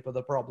leadership of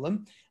the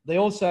problem. They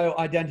also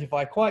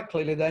identify quite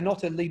clearly they're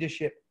not a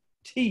leadership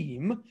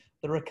team.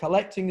 They're a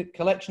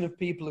collection of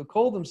people who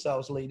call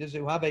themselves leaders,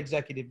 who have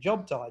executive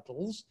job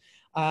titles,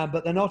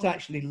 but they're not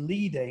actually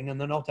leading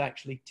and they're not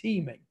actually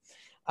teaming.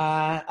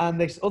 And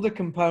this other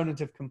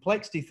component of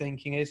complexity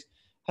thinking is,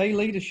 hey,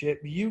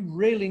 leadership, you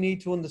really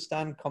need to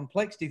understand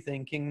complexity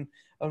thinking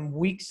and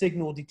weak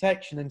signal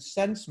detection and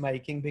sense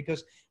making,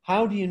 because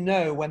how do you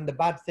know when the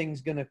bad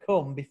thing's going to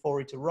come before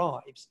it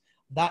arrives?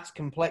 That's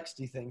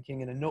complexity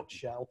thinking in a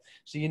nutshell.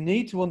 So you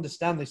need to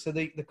understand this. So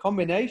the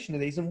combination of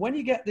these, and when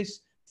you get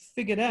this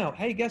figured out,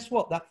 hey, guess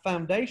what? That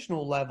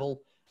foundational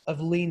level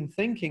of lean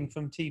thinking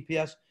from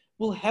TPS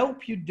will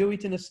help you do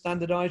it in a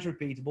standardized,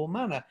 repeatable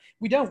manner.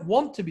 We don't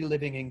want to be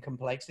living in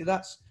complexity.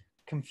 That's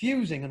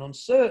confusing and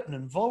uncertain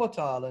and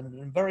volatile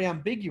and very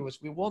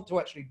ambiguous. We want to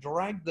actually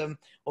drag them,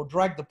 or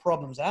drag the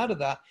problems out of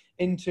that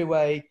into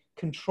a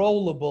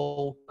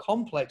controllable,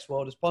 complex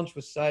world, as Ponch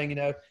was saying, you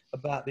know,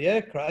 about the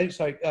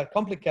aircraft,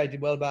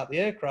 complicated world about the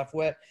aircraft,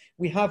 where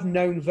we have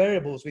known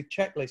variables with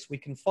checklists we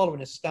can follow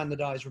in a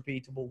standardized,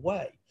 repeatable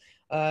way.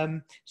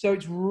 So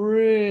it's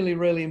really,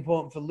 really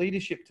important for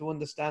leadership to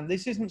understand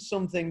this isn't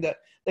something that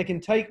they can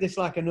take this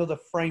like another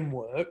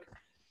framework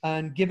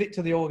and give it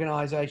to the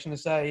organization and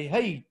say,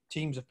 hey,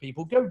 teams of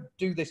people, go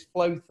do this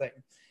flow thing.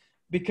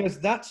 Because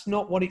that's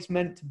not what it's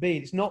meant to be.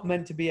 It's not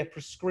meant to be a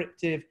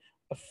prescriptive,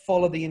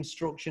 follow the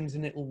instructions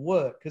and it'll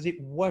work, because it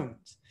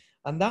won't.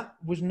 And that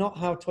was not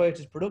how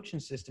Toyota's production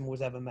system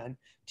was ever meant.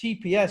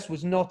 TPS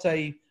was not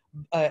a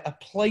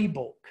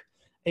playbook.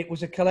 It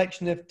was a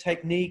collection of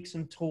techniques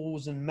and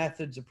tools and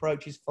methods,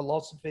 approaches,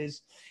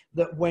 philosophies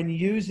that when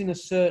used in a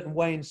certain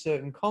way in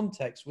certain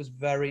contexts was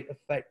very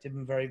effective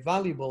and very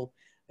valuable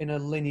in a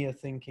linear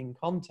thinking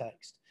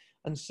context.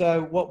 And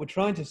so what we're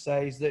trying to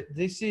say is that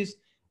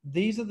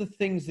these are the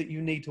things that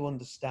you need to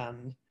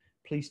understand.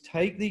 Please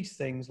take these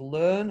things,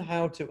 learn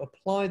how to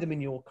apply them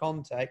in your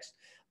context.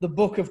 The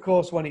book, of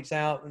course, when it's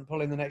out, and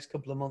probably in the next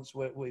couple of months,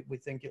 we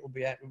think it will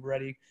be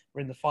ready.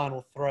 We're in the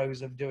final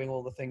throes of doing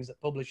all the things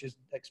that publishers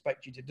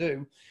expect you to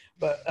do.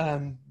 But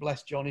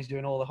bless John, he's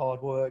doing all the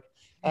hard work.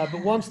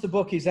 But once the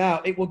book is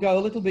out, it will go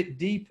a little bit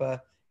deeper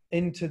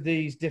into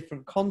these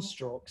different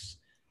constructs.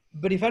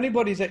 But if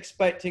anybody's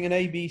expecting an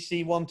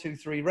ABC 1, 2,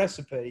 3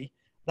 recipe,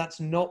 that's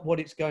not what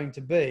it's going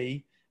to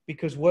be,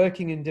 because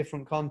working in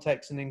different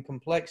contexts and in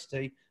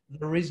complexity,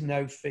 there is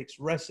no fixed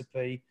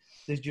recipe.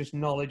 There's just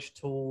knowledge,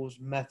 tools,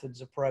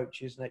 methods,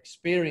 approaches, and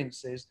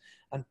experiences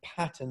and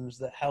patterns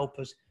that help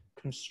us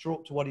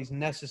construct what is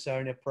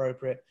necessary and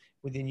appropriate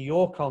within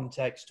your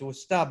context to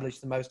establish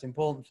the most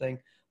important thing,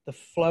 the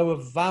flow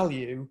of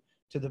value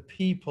to the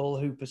people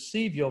who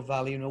perceive your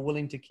value and are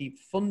willing to keep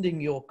funding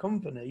your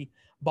company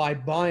by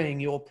buying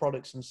your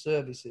products and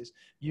services.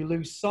 You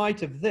lose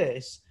sight of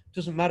this,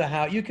 doesn't matter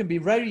how, you can be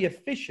very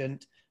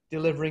efficient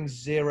delivering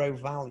zero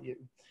value.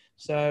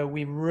 So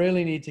we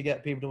really need to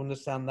get people to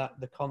understand that,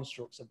 the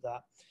constructs of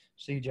that.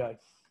 CJ.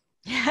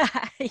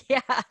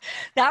 Yeah,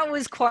 that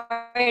was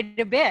quite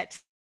a bit.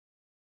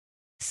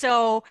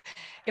 So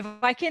if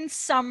I can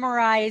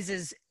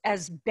summarize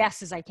as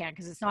best as I can,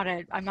 because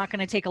I'm not going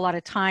to take a lot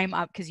of time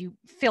up because you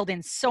filled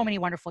in so many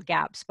wonderful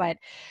gaps, but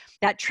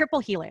that triple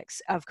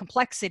helix of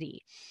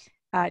complexity,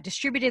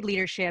 distributed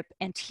leadership,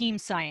 and team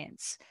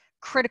science,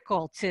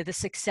 critical to the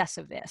success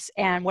of this.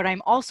 And what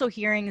I'm also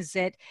hearing is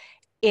that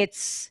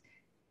it's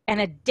an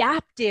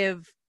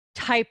adaptive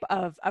type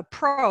of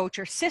approach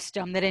or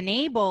system that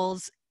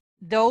enables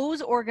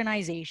those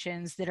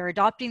organizations that are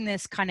adopting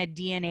this kind of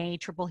DNA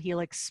triple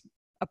helix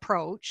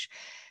approach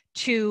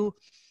to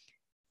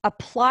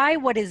apply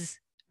what is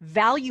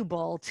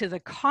valuable to the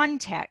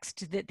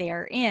context that they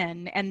are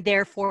in, and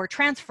therefore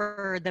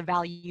transfer the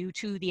value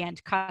to the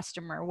end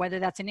customer, whether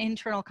that's an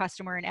internal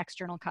customer or an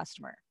external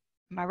customer.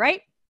 Am I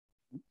right?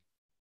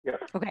 Yeah.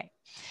 Okay.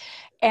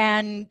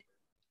 And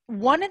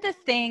one of the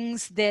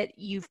things that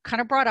you've kind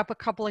of brought up a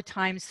couple of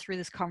times through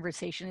this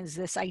conversation is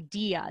this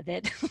idea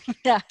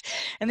that,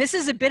 and this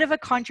is a bit of a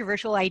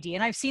controversial idea,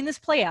 and I've seen this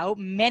play out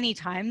many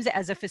times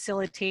as a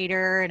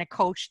facilitator and a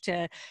coach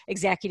to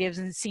executives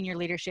and senior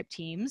leadership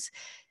teams.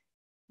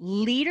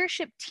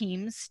 Leadership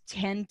teams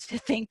tend to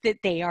think that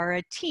they are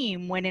a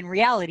team when in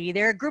reality,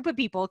 they're a group of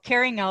people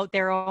carrying out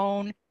their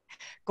own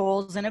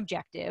goals and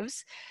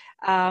objectives.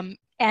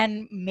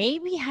 And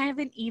maybe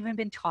haven't even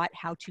been taught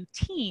how to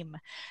team.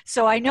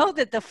 So I know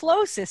that the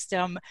flow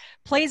system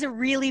plays a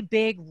really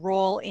big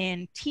role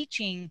in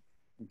teaching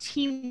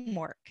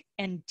teamwork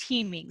and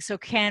teaming. So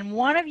can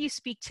one of you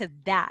speak to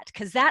that?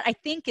 Because that, I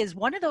think, is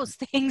one of those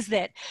things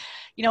that,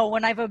 you know,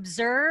 when I've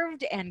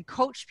observed and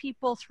coached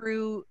people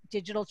through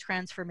digital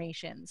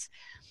transformations,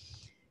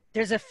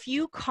 there's a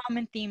few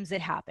common themes that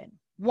happen.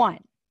 One,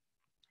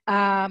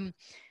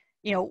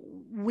 you know,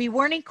 we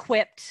weren't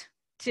equipped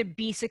to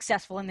be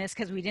successful in this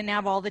because we didn't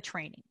have all the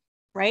training,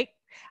 right?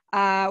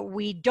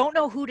 We don't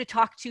know who to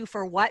talk to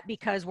for what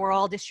because we're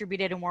all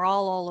distributed and we're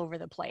all over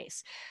the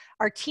place.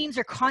 Our teams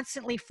are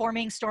constantly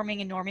forming, storming,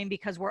 and norming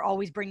because we're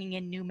always bringing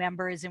in new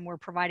members and we're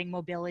providing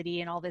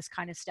mobility and all this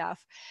kind of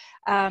stuff.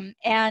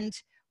 And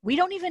we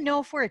don't even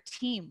know if we're a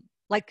team.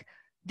 Like,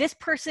 this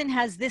person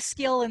has this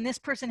skill and this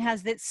person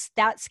has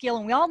that skill,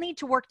 and we all need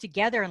to work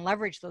together and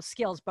leverage those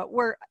skills, but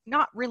we're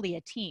not really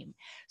a team.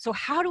 So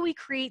how do we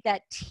create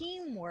that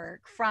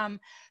teamwork from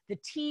the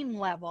team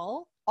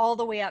level all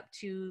the way up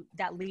to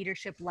that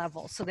leadership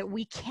level so that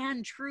we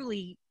can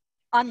truly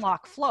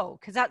unlock flow?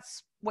 Because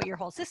that's what your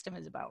whole system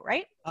is about,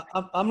 right?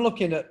 I'm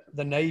looking at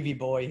the Navy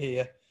boy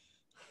here.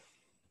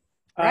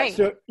 Right.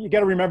 So you got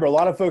to remember, a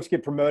lot of folks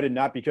get promoted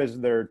not because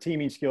of their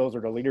teaming skills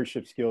or their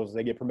leadership skills.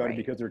 They get promoted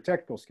because of their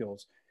technical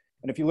skills.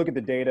 And if you look at the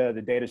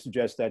data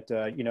suggests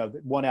that, you know,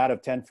 1 out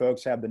of 10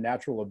 folks have the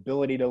natural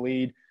ability to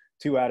lead.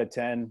 2 out of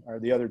 10, or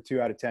the other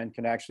 2 out of 10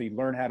 can actually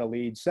learn how to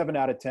lead. 7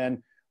 out of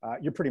 10,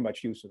 you're pretty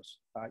much useless.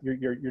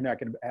 You're not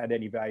going to add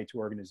any value to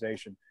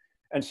organization.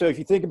 And so if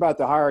you think about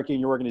the hierarchy in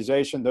your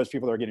organization, those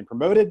people that are getting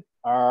promoted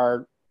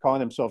are calling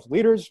themselves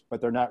leaders,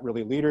 but they're not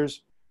really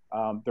leaders.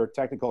 They're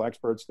technical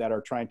experts that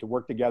are trying to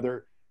work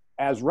together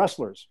as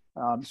wrestlers.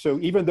 So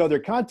even though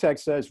their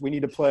context says we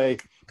need to play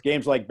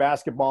games like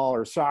basketball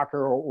or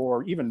soccer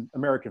or even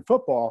American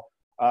football,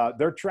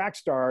 they're track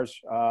stars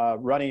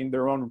running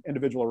their own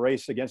individual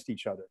race against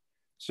each other.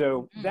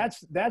 So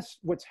that's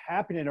what's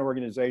happening in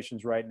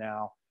organizations right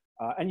now.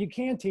 And you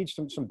can teach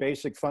some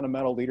basic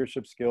fundamental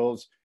leadership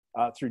skills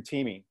through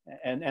teaming.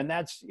 And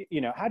that's,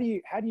 how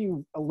do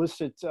you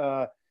elicit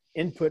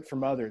input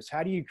from others?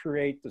 How do you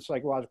create the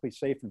psychologically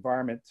safe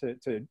environment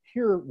to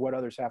hear what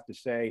others have to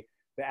say,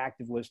 the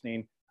active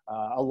listening?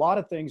 A lot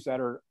of things that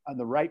are on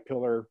the right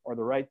pillar or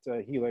the right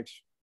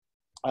helix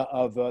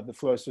of the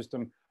flow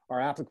system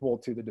are applicable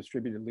to the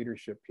distributed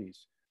leadership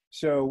piece.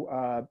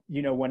 So,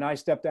 when I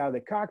stepped out of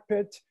the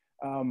cockpit,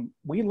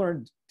 we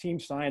learned team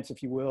science,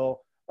 if you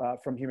will,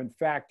 from human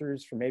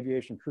factors, from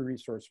aviation crew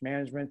resource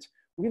management.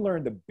 We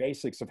learned the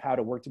basics of how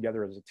to work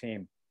together as a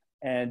team.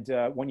 And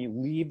when you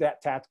leave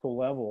that tactical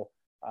level,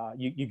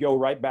 you go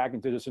right back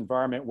into this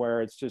environment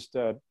where it's just,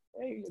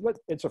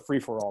 it's a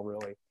free-for-all,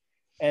 really.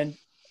 And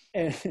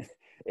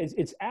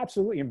it's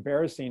absolutely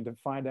embarrassing to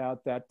find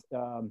out that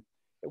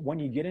when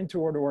you get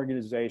into an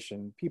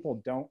organization,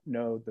 people don't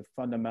know the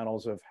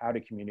fundamentals of how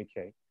to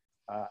communicate,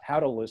 how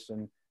to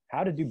listen,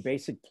 how to do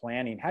basic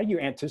planning, how do you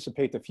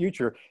anticipate the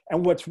future.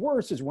 And what's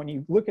worse is when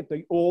you look at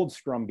the old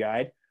Scrum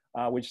guide,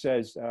 which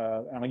says,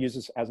 and I'll use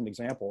this as an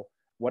example,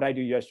 what I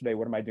do yesterday,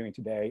 what am I doing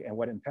today, and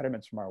what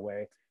impediments from our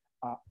way.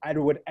 I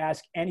would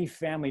ask any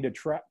family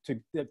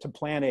to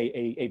plan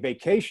a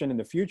vacation in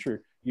the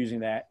future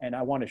using that, and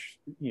I want to,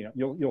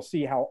 you'll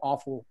see how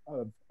awful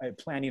of a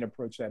planning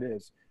approach that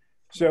is.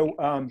 So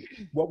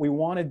what we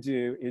want to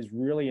do is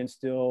really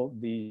instill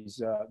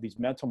these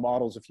mental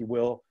models, if you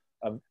will,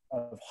 of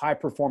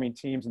high-performing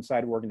teams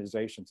inside of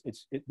organizations.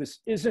 This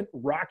isn't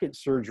rocket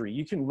surgery.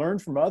 You can learn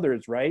from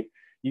others, right?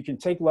 You can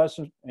take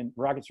lessons, and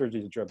rocket surgery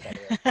is a joke, by the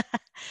way.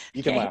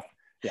 You can laugh.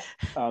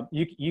 Yeah.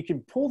 You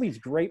can pull these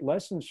great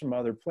lessons from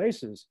other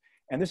places.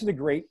 And this is a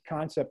great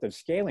concept of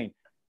scaling.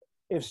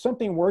 If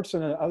something works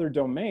in another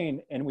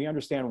domain and we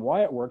understand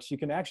why it works, you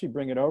can actually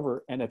bring it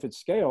over. And if it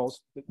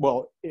scales,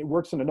 well, it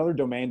works in another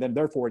domain, then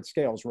therefore it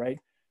scales, right?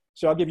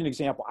 So I'll give you an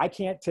example. I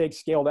can't take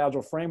scaled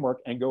agile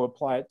framework and go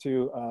apply it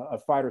to a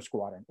fighter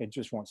squadron. It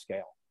just won't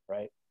scale,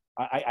 right?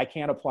 I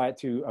can't apply it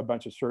to a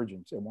bunch of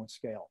surgeons. It won't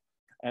scale.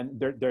 And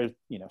there's,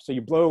 so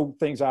you blow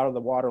things out of the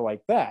water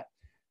like that.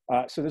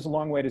 So there's a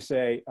long way to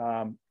say,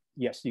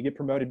 yes, you get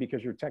promoted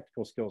because of your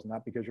technical skills,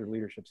 not because of your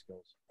leadership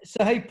skills.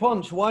 So, hey,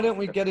 Ponch, why don't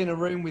we get in a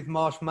room with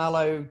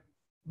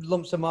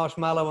lumps of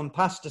marshmallow and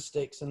pasta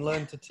sticks and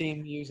learn to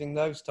team using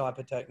those type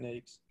of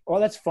techniques? Well,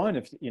 that's fun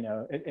if,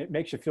 it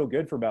makes you feel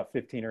good for about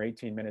 15 or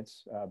 18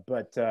 minutes.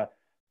 But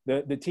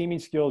the teaming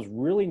skills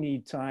really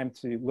need time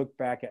to look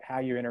back at how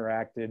you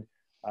interacted.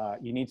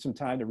 You need some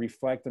time to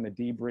reflect on the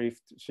debrief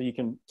so you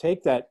can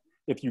take that,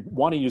 if you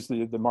want to use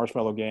the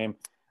marshmallow game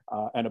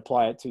and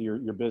apply it to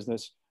your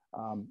business.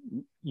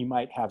 You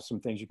might have some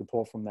things you can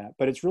pull from that,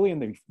 but it's really in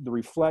the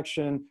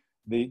reflection,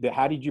 the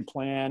how did you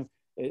plan,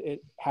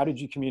 how did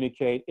you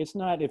communicate? It's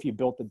not if you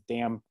built the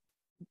damn,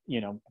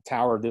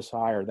 tower this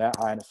high or that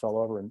high and it fell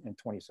over in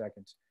 20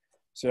 seconds.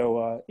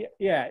 So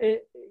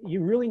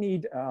you really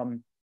need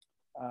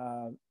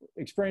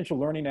experiential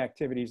learning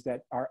activities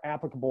that are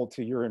applicable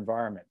to your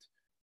environment.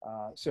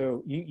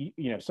 So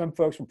some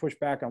folks will push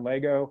back on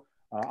Lego.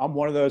 I'm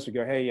one of those who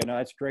go, hey,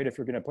 that's great if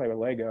you're going to play with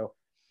Lego.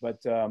 But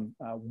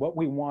what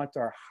we want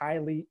are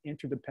highly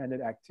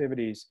interdependent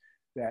activities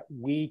that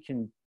we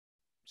can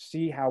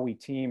see how we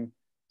team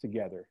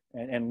together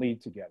and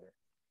lead together.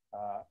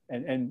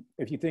 And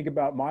if you think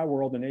about my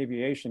world in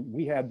aviation,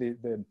 we had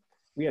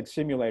we had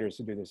simulators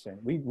to do this in.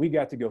 We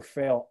got to go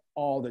fail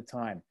all the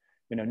time.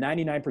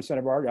 99%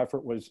 of our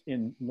effort was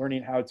in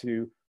learning how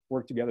to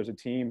work together as a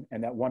team,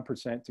 and that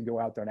 1% to go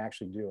out there and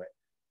actually do it.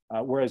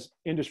 Whereas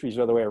industry is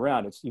the other way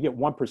around. It's you get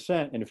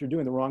 1%, and if you're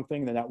doing the wrong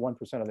thing, then that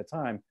 1% of the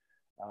time,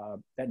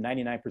 that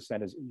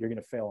 99% is you're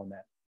going to fail on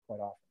that quite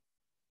often.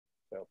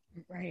 So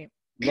right.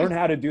 Learn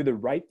how to do the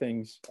right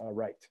things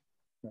right.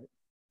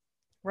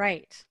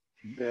 Right.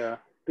 Yeah.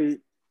 If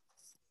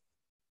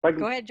I can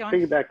Go ahead, John.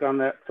 piggyback on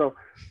that. So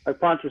like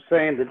Ponch was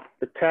saying, that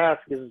the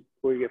task is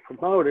where you get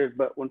promoted,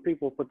 but when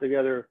people put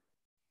together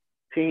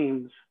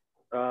teams,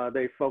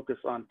 they focus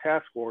on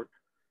task work,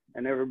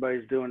 and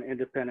everybody's doing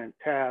independent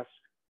tasks,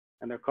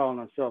 and they're calling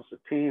themselves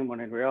a team when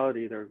in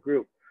reality they're a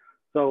group.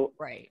 So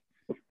right.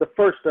 The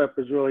first step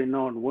is really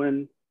knowing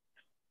when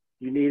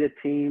you need a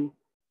team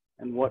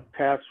and what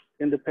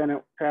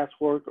independent task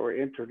work or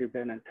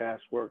interdependent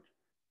task work.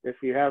 If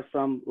you have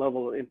some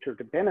level of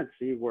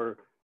interdependency where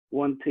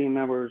one team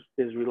member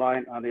is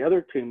reliant on the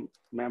other team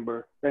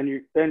member, then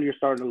you're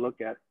starting to look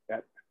at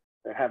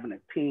having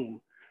a team.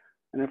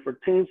 And then for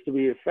teams to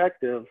be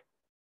effective,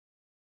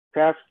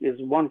 task is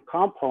one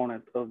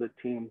component of the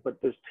team,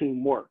 but there's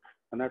teamwork.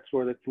 And that's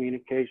where the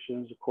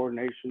communications, the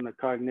coordination, the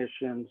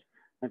cognitions,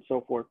 and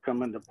so forth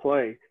come into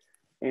play.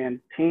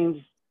 And teams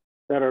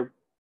that are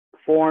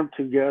formed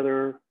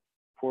together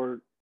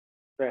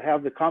that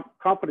have the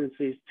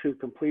competencies to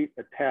complete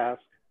a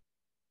task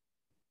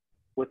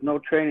with no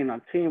training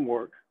on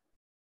teamwork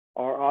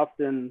are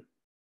often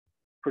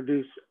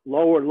produce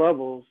lower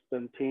levels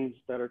than teams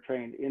that are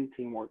trained in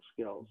teamwork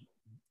skills.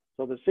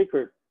 So the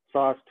secret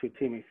sauce to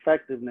team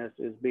effectiveness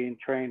is being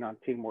trained on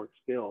teamwork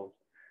skills,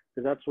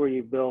 because that's where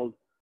you build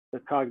the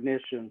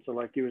cognition. So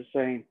like you were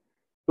saying,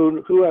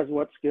 who has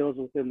what skills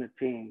within the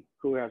team,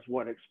 who has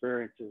what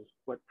experiences,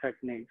 what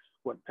techniques,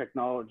 what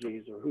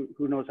technologies, or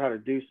who knows how to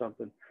do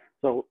something.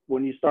 So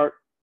when you start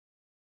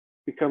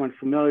becoming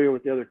familiar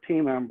with the other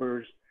team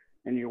members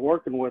and you're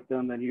working with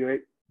them, then you,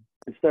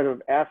 instead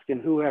of asking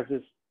who has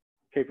this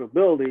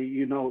capability,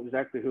 you know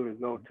exactly who to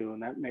go to,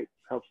 and that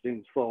helps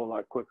things flow a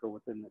lot quicker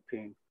within the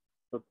team.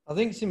 So I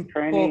think it's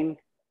important.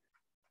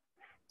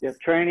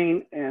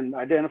 Training and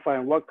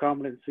identifying what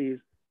competencies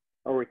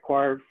are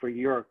required for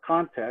your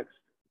context,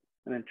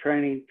 and then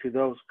training to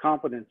those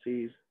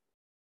competencies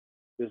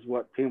is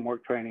what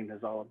teamwork training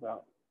is all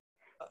about.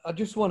 I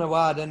just want to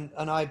add, and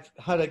I've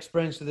had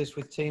experience with this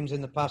with teams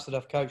in the past that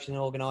I've coached in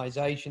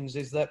organizations,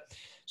 is that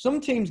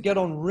some teams get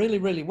on really,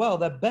 really well.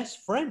 They're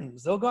best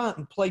friends. They'll go out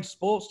and play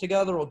sports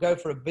together or go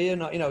for a beer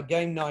night,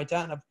 game night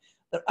out. And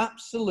they're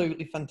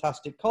absolutely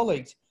fantastic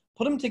colleagues.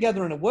 Put them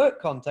together in a work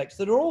context,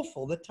 that are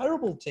awful. They're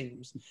terrible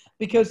teams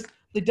because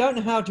they don't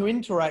know how to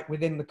interact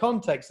within the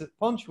context that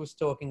Ponch was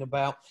talking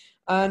about.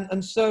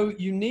 And so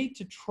you need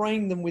to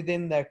train them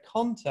within their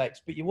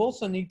context, but you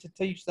also need to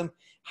teach them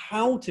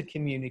how to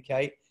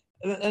communicate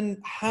and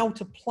how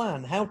to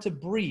plan, how to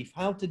brief,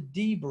 how to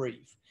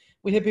debrief.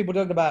 We hear people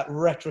talking about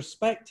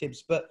retrospectives,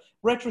 but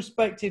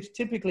retrospectives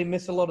typically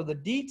miss a lot of the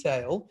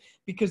detail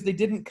because they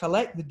didn't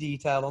collect the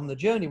detail on the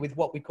journey with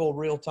what we call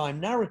real-time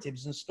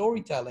narratives and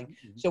storytelling.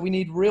 Mm-hmm. So we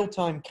need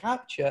real-time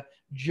capture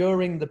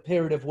during the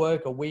period of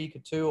work, a week or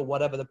two or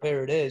whatever the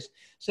period is,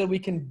 so we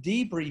can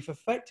debrief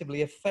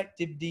effectively,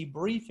 effective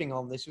debriefing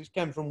on this, which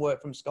came from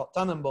work from Scott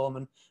Tannenbaum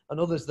and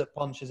others that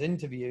Ponch has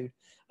interviewed.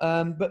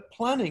 But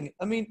planning,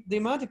 I mean, the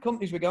amount of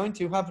companies we're going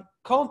to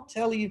can't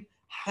tell you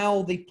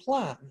how they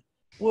plan.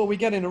 Well, we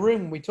get in a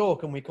room, we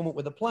talk, and we come up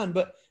with a plan.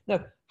 But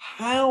no,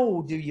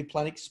 how do you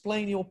plan?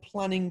 Explain your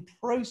planning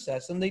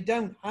process. And they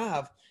don't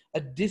have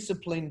a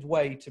disciplined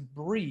way to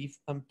brief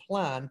and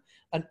plan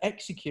and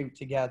execute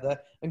together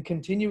and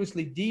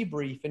continuously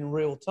debrief in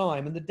real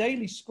time. And the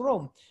daily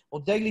scrum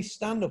or daily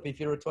stand-up, if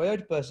you're a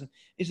Toyota person,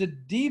 is a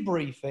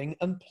debriefing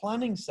and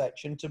planning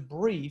section to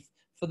brief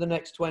for the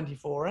next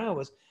 24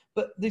 hours.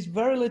 But there's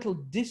very little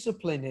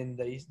discipline in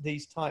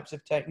these types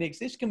of techniques.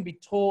 This can be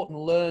taught and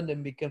learned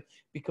and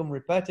become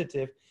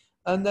repetitive.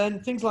 And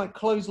then things like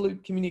closed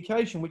loop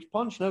communication, which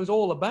Ponch knows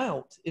all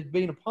about, is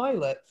being a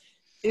pilot.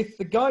 If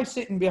the guy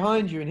sitting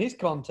behind you in his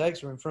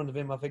context, or in front of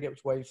him, I forget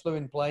which way he flew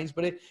in planes,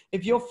 but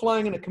if you're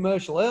flying in a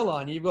commercial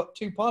airline, you've got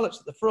two pilots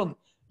at the front,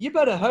 you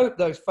better hope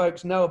those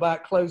folks know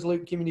about closed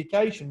loop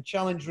communication,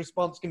 challenge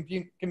response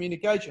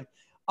communication.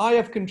 I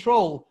have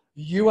control.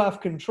 You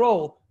have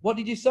control. What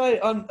did you say?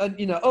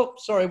 Oh,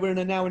 sorry, we're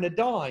now in a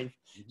dive.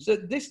 Mm-hmm. So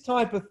this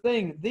type of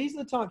thing, these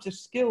are the types of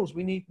skills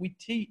we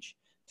teach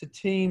to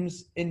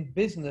teams in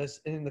business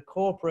and in the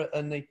corporate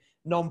and the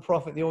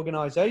non-profit, the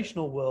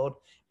organizational world,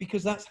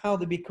 because that's how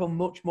they become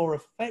much more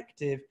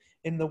effective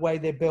in the way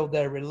they build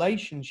their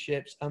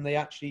relationships and they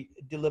actually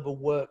deliver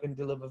work and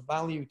deliver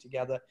value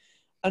together.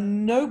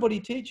 And nobody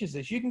teaches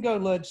this. You can go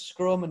learn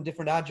Scrum and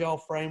different Agile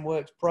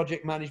frameworks,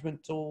 project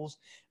management tools,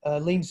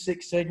 Lean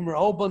Six Sigma, a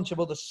whole bunch of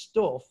other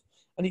stuff.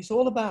 And it's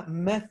all about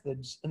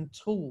methods and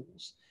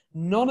tools.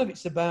 None of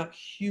it's about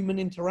human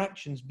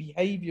interactions,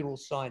 behavioral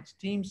science,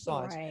 team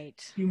science,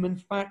 right. Human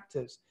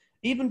factors.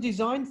 Even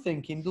design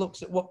thinking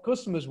looks at what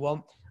customers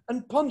want.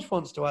 And Ponch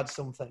wants to add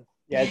something.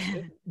 Yeah,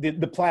 it's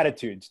the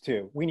platitudes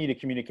too. We need to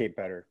communicate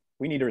better.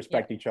 We need to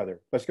respect each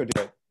other. Let's go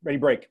do it. Ready,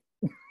 break.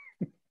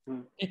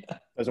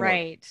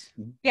 Right.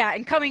 Yeah.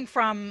 And coming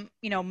from,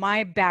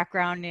 my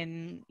background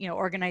in,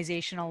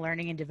 organizational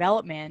learning and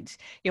development,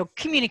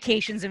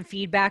 communications and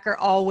feedback are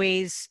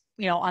always,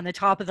 on the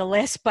top of the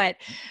list, but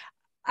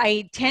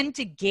I tend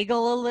to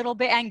giggle a little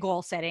bit, and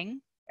goal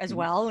setting as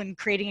well, and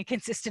creating a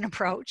consistent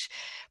approach.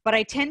 But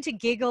I tend to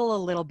giggle a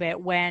little bit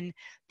when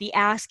the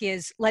ask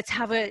is, let's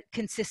have a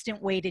consistent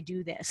way to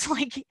do this.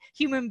 Like,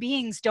 human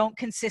beings don't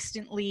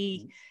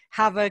consistently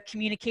have a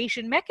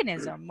communication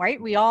mechanism, right?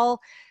 We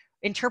all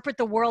interpret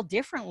the world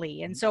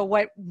differently. And so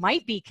what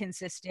might be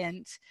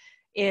consistent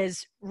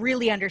is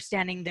really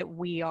understanding that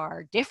we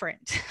are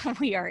different,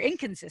 we are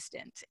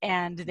inconsistent,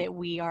 and that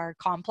we are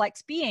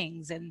complex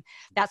beings. And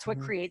that's what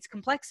creates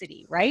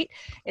complexity, right?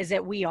 Is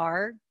that we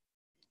are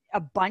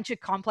a bunch of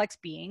complex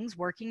beings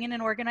working in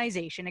an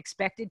organization,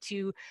 expected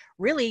to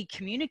really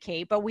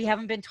communicate, but we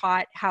haven't been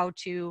taught how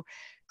to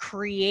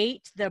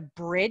create the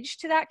bridge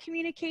to that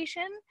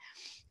communication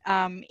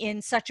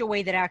in such a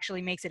way that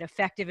actually makes it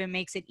effective and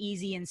makes it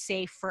easy and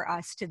safe for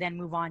us to then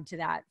move on to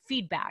that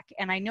feedback.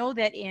 And I know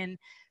that in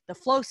the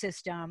flow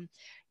system,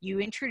 you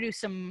introduce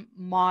some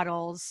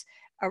models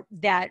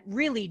that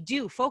really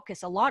do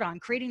focus a lot on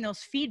creating those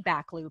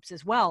feedback loops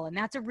as well. And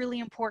that's a really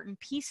important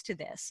piece to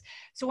this.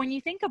 So when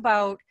you think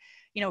about,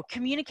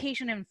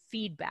 communication and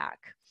feedback,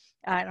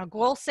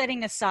 goal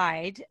setting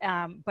aside,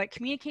 but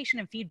communication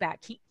and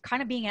feedback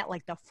kind of being at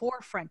like the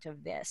forefront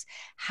of this,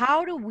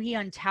 how do we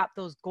untap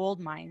those gold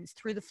mines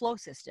through the flow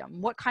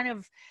system? What kind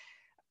of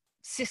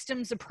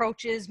systems,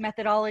 approaches,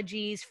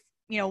 methodologies?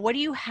 What do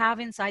you have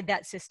inside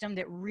that system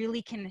that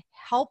really can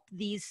help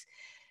these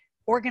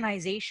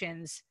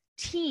organizations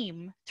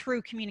team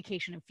through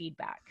communication and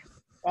feedback?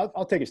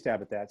 I'll take a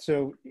stab at that.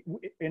 So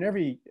in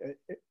every,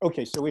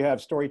 okay, so we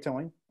have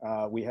storytelling,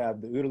 we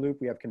have the OODA loop,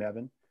 we have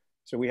Cynefin.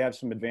 So we have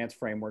some advanced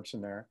frameworks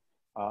in there.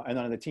 And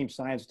then on the team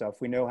science stuff,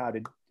 we know how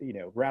to,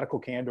 radical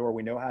candor,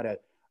 we know how to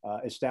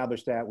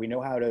establish that. We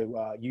know how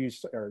to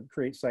use or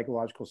create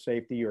psychological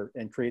safety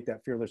and create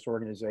that fearless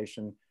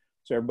organization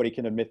so everybody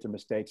can admit their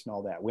mistakes and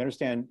all that. We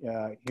understand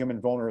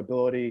human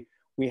vulnerability.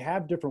 We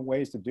have different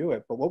ways to do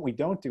it, but what we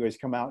don't do is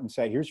come out and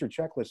say, here's your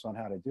checklist on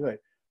how to do it.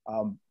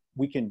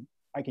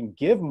 I can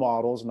give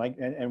models,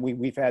 and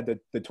we've had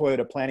the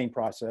Toyota planning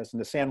process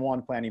and the San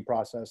Juan planning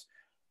process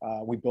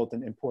we built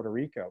in Puerto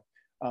Rico.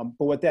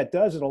 But what that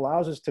does, it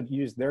allows us to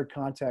use their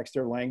context,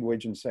 their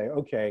language, and say,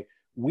 okay,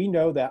 we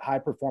know that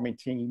high-performing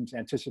teams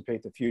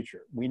anticipate the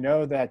future. We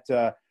know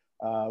that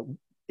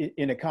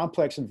in a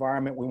complex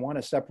environment, we want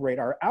to separate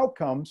our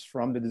outcomes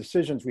from the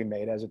decisions we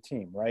made as a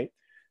team, right?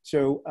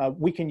 So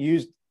we can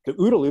use the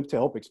OODA loop to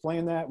help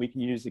explain that. We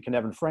can use the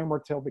Cynefin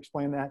framework to help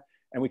explain that.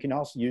 And we can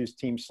also use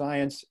team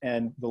science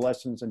and the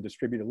lessons in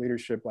distributed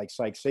leadership like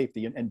psych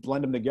safety and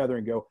blend them together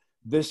and go,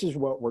 this is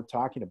what we're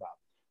talking about.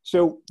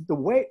 So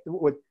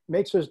what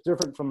makes us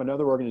different from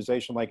another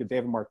organization like a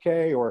David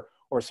Marquet or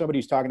somebody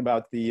who's talking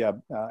about the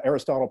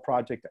Aristotle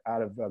project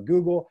out of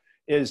Google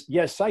is,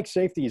 yes, psych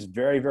safety is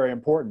very, very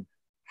important.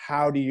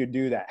 How do you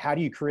do that? How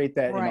do you create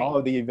that in all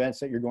of the events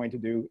that you're going to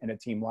do in a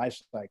team life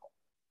cycle?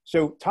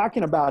 So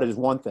talking about it is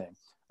one thing.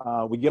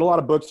 We get a lot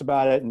of books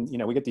about it, and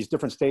we get these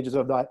different stages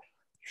of that.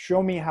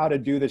 Show me how to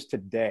do this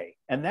today.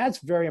 And that's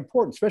very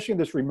important, especially in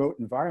this remote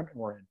environment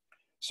we're in.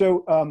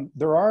 So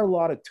there are a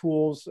lot of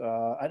tools,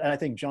 and I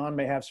think John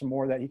may have some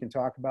more that he can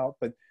talk about,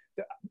 but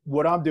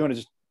what I'm doing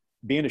is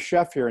being a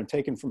chef here and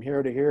taking from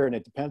here to here, and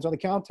it depends on the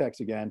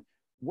context again.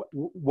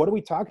 What are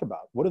we talking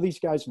about? What do these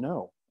guys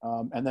know?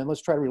 And then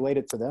let's try to relate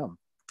it to them.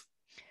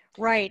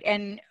 Right,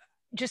 and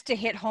just to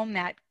hit home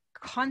that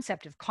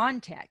concept of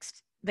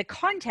context, the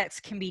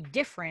context can be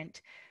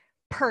different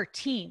per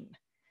team.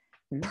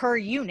 Per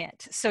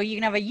unit. So you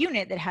can have a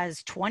unit that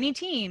has 20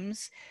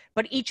 teams,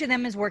 but each of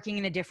them is working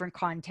in a different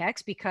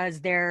context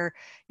because they're,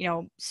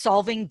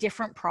 solving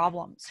different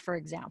problems, for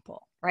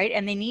example, right?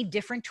 And they need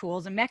different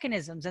tools and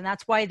mechanisms. And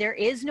that's why there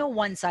is no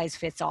one size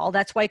fits all.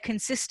 That's why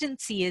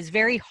consistency is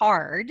very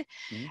hard.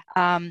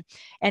 And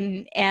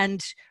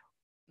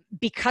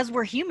because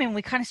we're human,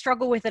 we kind of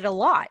struggle with it a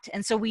lot.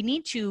 And so we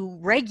need to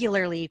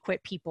regularly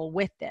equip people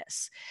with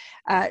this.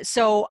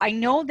 So I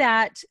know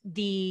that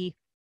the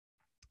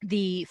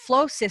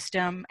flow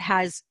system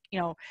has,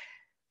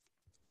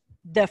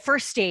 the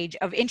first stage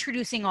of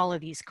introducing all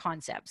of these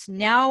concepts.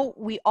 Now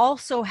we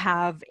also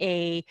have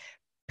a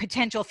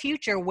potential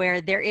future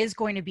where there is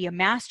going to be a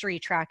mastery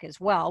track as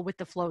well with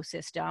the flow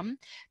system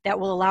that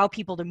will allow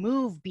people to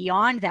move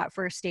beyond that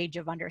first stage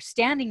of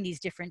understanding these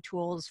different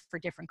tools for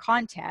different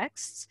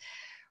contexts.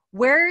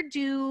 Where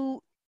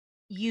do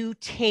you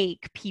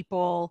take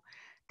people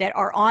that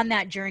are on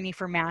that journey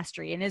for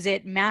mastery? And is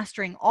it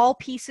mastering all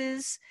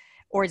pieces?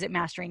 Or is it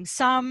mastering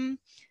some?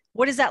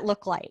 What does that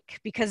look like?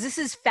 Because this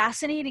is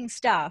fascinating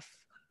stuff,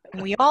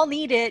 and we all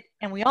need it,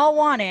 and we all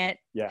want it.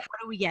 Yeah.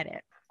 How do we get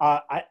it?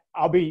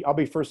 I'll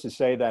be first to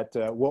say that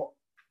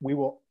we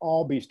will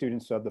all be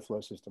students of the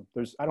flow system.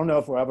 I don't know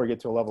if we'll ever get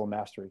to a level of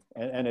mastery,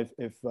 and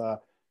if I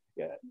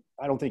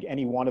don't think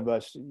any one of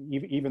us,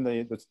 even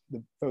the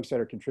folks that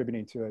are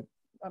contributing to it,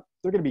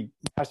 they're going to be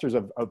masters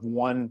of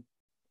one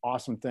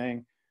awesome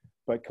thing.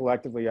 But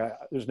collectively,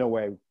 there's no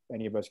way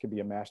any of us could be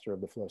a master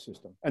of the flow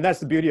system. And that's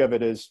the beauty of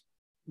it, is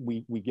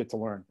we get to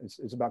learn.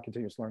 It's about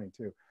continuous learning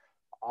too.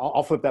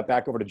 I'll flip that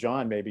back over to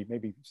John, maybe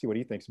see what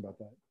he thinks about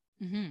that.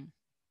 Mm-hmm.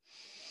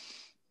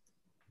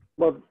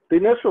 Well, the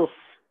initial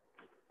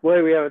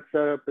way we have it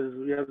set up is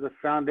we have the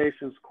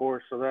foundations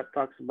course. So that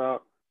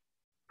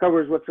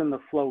covers what's in the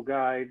flow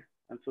guide.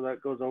 And so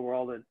that goes over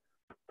all the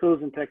tools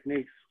and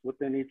techniques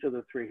within each of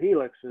the 3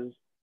 helixes.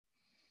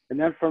 And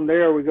then from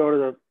there, we go to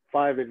the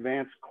 5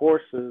 advanced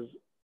courses,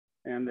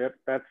 and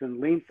that's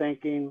in lean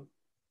thinking,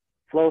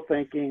 flow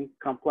thinking,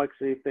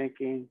 complexity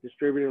thinking,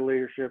 distributed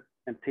leadership,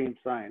 and team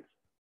science.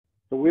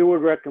 So we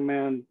would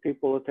recommend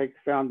people to take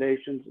the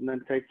foundations and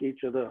then take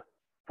each of the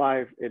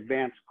 5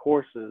 advanced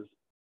courses.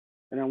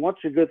 And then once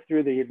you get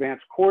through the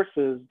advanced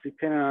courses,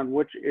 depending on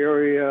which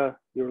area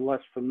you're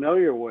less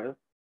familiar with,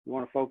 you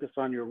want to focus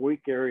on your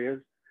weak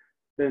areas,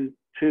 then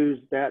choose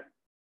that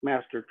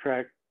master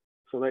track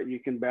so that you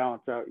can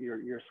balance out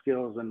your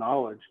skills and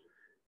knowledge.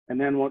 And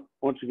then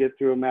once you get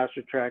through a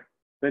master track,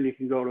 then you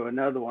can go to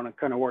another one and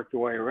kind of work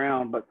your way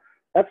around. But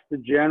that's the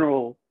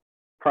general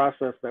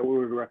process that we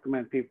would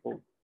recommend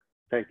people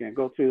taking it.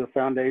 Go through the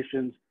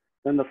foundations,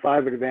 then the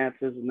 5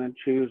 advances, and then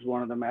choose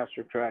one of the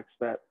master tracks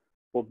that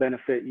will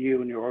benefit you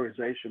and your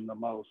organization the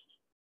most.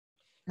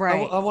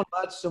 Right. I want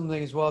to add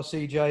something as well,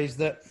 CJ, is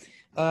that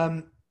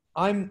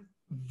I'm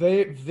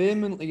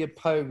vehemently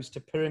opposed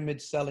to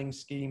pyramid selling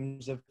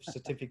schemes of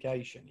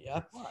certification.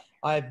 Yeah,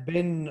 I've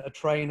been a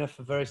trainer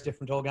for various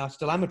different organizations.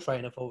 Still am a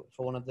trainer for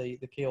one of the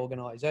key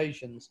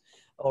organizations,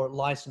 or a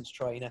licensed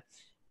trainer.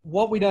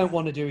 What we don't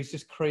want to do is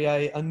just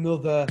create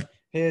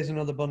here's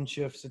another bunch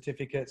of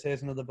certificates,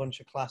 here's another bunch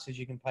of classes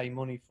you can pay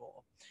money for.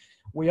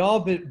 We are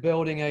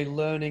building a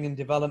learning and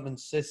development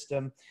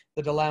system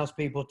that allows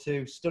people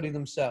to study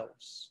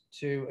themselves,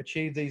 to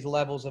achieve these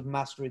levels of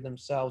mastery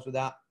themselves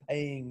without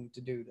paying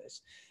to do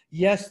this.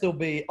 Yes, there'll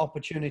be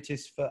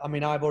opportunities for, I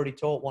mean, I've already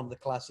taught one of the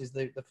classes,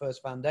 the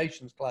first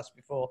foundations class,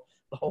 before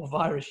the whole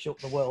virus shut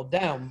the world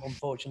down,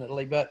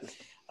 unfortunately. But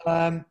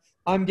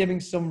I'm giving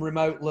some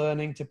remote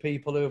learning to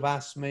people who have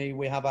asked me.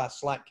 We have our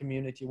Slack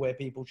community where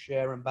people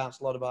share and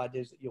bounce a lot of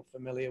ideas that you're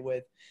familiar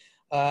with.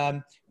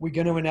 We're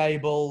going to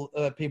enable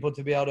people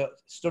to be able to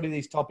study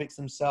these topics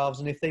themselves.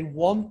 And if they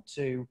want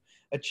to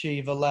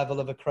achieve a level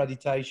of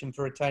accreditation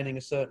for attaining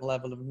a certain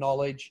level of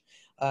knowledge,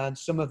 and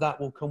some of that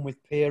will come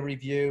with peer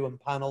review and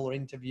panel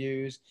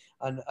interviews,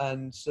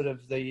 and sort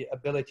of the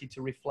ability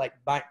to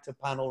reflect back to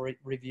panel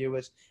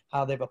reviewers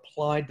how they've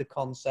applied the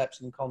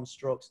concepts and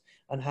constructs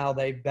and how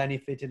they've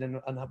benefited,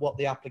 and what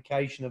the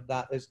application of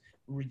that is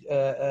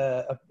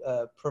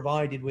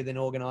provided within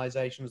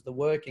organizations they're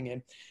working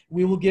in.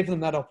 We will give them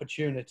that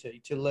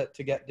opportunity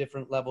to get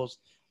different levels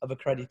of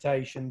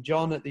accreditation.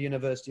 John at the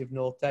University of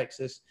North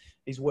Texas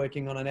is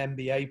working on an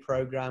MBA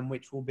program,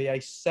 which will be a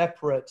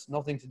separate,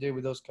 nothing to do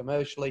with us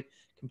commercially,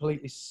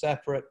 completely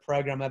separate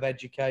program of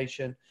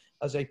education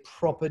as a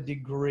proper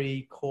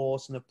degree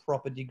course and a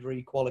proper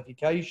degree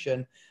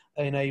qualification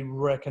in a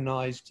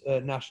recognized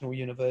national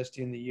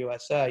university in the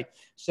USA.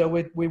 So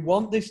we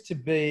want this to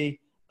be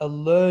a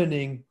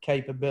learning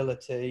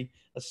capability,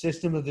 a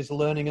system of this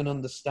learning and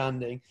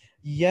understanding.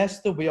 Yes,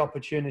 there'll be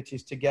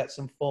opportunities to get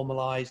some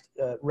formalized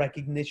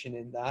recognition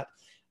in that.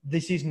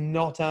 This is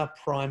not our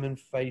prime and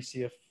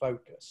facie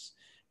focus.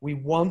 We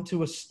want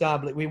to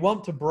establish, we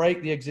want to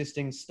break the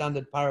existing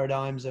standard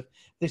paradigms of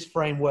this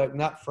framework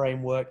and that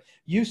framework.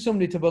 You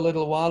summed it up a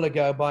little while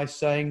ago by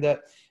saying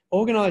that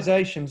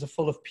organizations are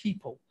full of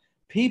people.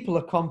 People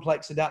are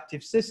complex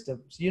adaptive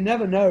systems. You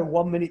never know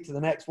 1 minute to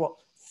the next what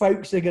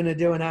folks are going to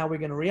do and how we're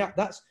going to react.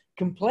 That's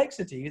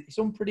complexity, it's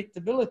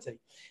unpredictability.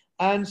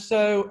 And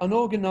so an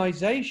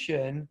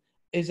organization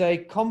is a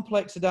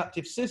complex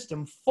adaptive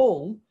system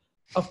full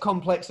of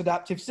complex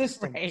adaptive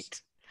systems.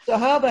 Right. So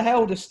how the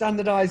hell do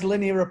standardized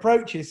linear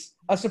approaches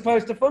are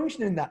supposed to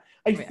function in that?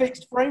 A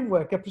fixed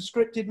framework, a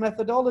prescriptive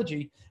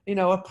methodology, you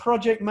know, a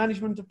project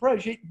management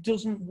approach, it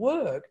doesn't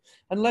work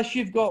unless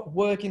you've got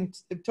work in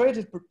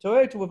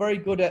Toyota were very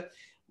good at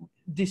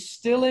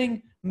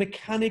distilling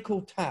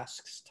mechanical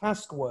tasks,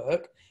 task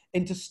work,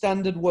 into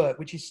standard work,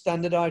 which is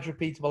standardized,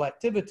 repeatable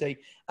activity,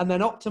 and then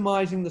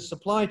optimizing the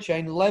supply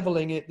chain,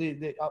 leveling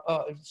it,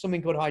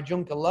 something called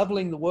Hijunka,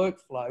 leveling the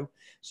workflow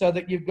so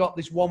that you've got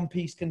this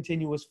one-piece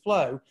continuous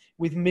flow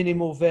with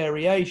minimal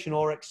variation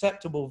or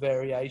acceptable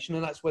variation.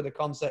 And that's where the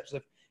concepts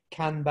of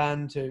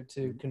Kanban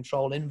to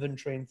control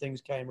inventory and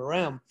things came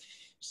around.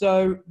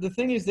 So the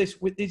thing is this,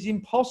 it's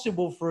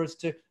impossible for us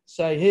to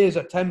say, here's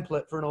a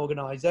template for an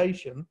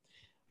organization.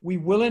 We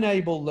will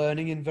enable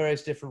learning in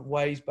various different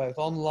ways, both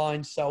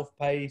online,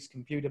 self-paced,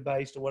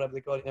 computer-based, or whatever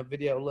they call it,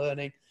 video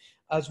learning,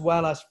 as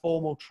well as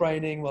formal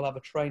training. We'll have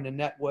a trainer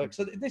network.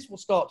 So this will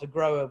start to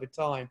grow over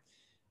time.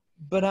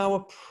 But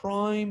our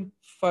prime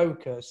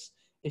focus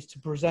is to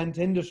present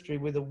industry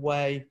with a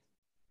way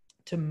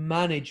to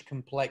manage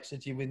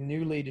complexity with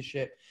new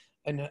leadership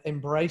and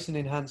embrace and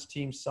enhance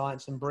team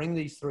science and bring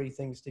these three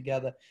things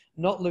together,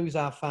 not lose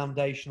our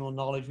foundational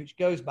knowledge, which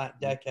goes back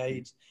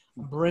decades,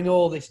 bring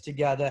all this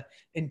together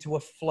into a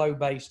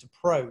flow-based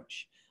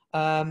approach.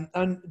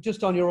 And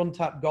just on your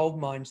untapped gold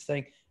mines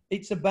thing,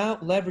 it's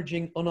about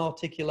leveraging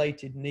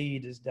unarticulated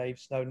need, as Dave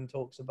Snowden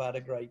talks about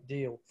a great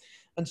deal.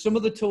 And some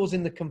of the tools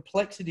in the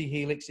complexity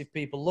helix, if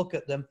people look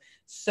at them,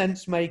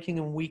 sense making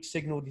and weak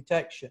signal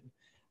detection.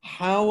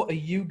 How are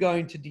you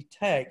going to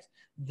detect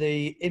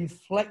the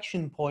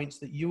inflection points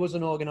that you as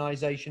an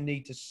organization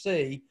need to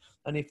see?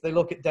 And if they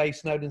look at Dave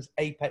Snowden's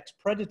apex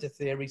predator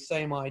theory,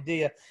 same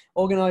idea.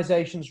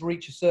 Organizations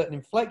reach a certain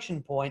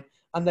inflection point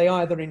and they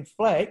either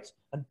inflect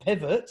and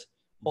pivot,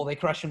 or they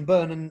crash and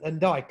burn and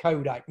die.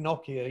 Kodak,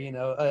 Nokia, you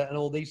know, and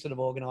all these sort of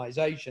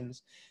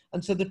organizations.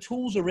 And so the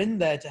tools are in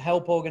there to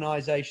help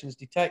organizations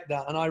detect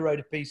that. And I wrote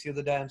a piece the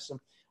other day on some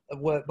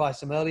work by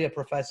some earlier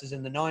professors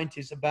in the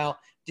 90s about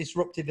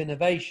disruptive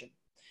innovation.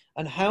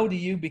 And how do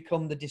you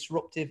become the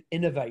disruptive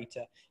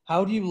innovator?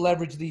 How do you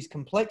leverage these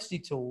complexity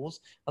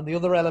tools and the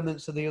other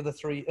elements of the other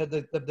three,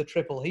 the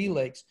triple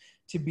helix,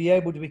 to be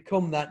able to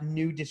become that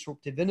new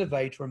disruptive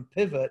innovator and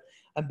pivot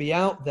and be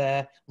out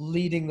there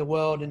leading the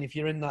world? And if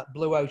you're in that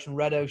blue ocean,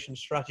 red ocean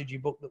strategy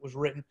book that was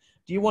written,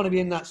 do you want to be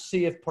in that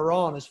sea of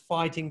piranhas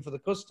fighting for the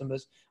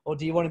customers? Or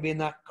do you want to be in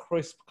that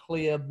crisp,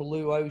 clear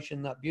blue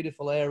ocean, that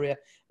beautiful area,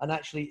 and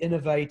actually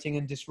innovating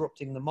and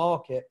disrupting the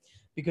market?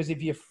 because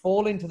if you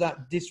fall into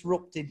that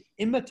disrupted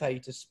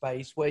imitator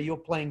space where you're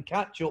playing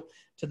catch up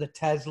to the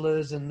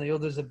Teslas and the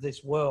others of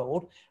this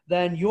world,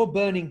 then you're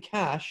burning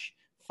cash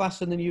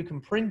faster than you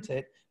can print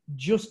it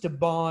just to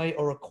buy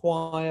or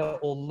acquire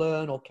or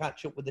learn or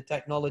catch up with the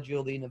technology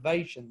or the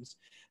innovations.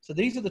 So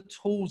these are the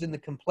tools in the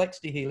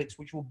complexity helix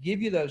which will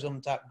give you those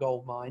untapped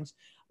gold mines,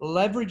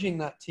 leveraging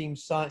that team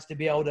science to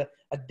be able to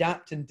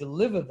adapt and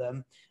deliver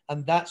them.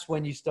 And that's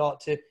when you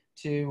start to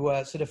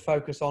sort of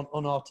focus on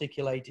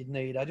unarticulated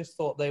need. I just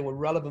thought they were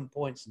relevant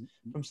points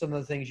from some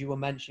of the things you were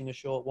mentioning a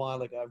short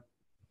while ago.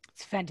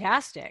 It's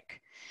fantastic.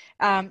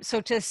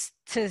 So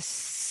to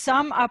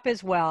sum up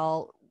as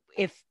well,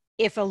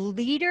 if a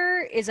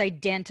leader is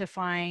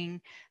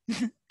identifying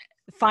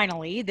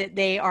finally that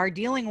they are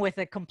dealing with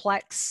a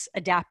complex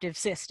adaptive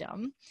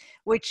system,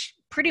 which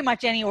pretty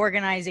much any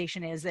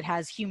organization is that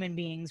has human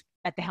beings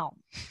at the helm,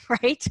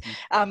 right?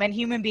 And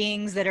human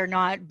beings that are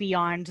not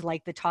beyond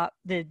like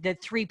the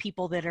three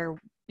people that are,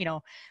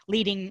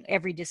 leading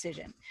every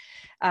decision.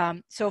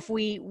 So if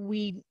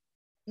we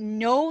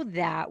know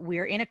that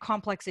we're in a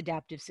complex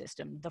adaptive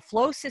system, the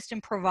flow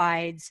system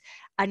provides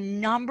a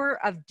number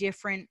of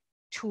different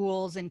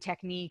tools and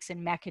techniques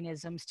and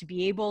mechanisms to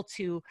be able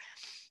to,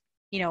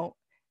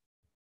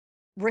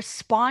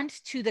 respond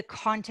to the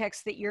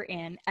context that you're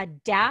in,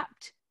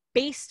 adapt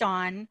based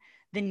on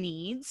the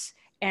needs,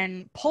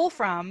 and pull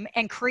from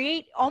and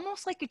create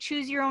almost like a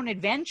choose your own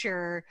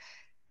adventure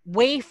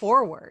way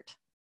forward,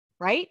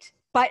 right?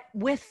 But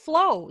with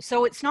flow.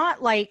 So it's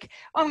not like,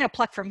 oh, I'm going to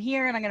pluck from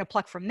here and I'm going to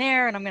pluck from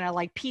there and I'm going to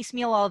like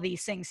piecemeal all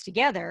these things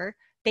together.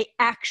 They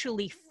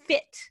actually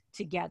fit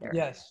together.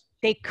 Yes.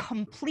 They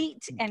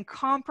complete and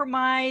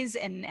compromise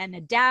and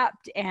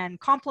adapt and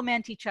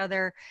complement each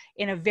other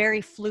in a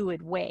very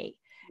fluid way.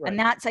 Right. And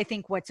that's, I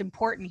think, what's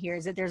important here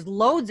is that there's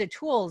loads of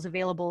tools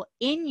available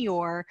in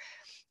your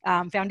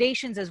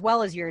foundations as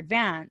well as your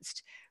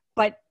advanced.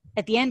 But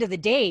at the end of the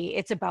day,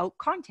 it's about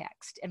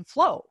context and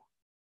flow.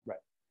 Right.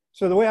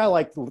 So the way I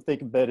like to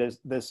think of it is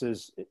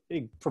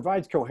it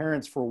provides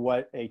coherence for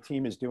what a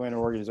team is doing or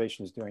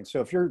organization is doing.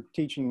 So if you're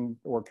teaching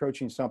or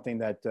coaching something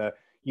that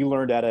you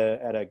learned at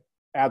a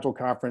Agile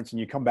conference and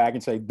you come back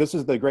and say, this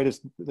is the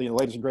latest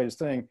and greatest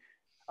thing,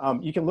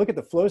 you can look at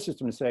the flow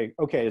system and say,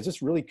 okay, is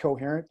this really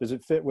coherent? Does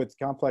it fit with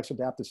complex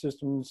adaptive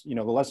systems?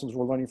 The lessons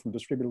we're learning from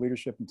distributed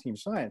leadership and team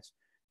science.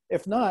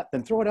 If not,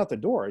 then throw it out the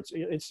door.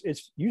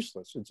 It's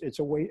useless.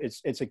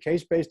 It's a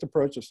case-based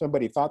approach that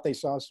somebody thought they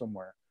saw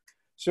somewhere.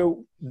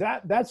 So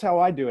that's how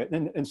I do it.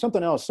 And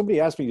something else,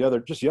 somebody asked me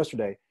just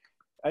yesterday,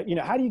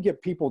 how do you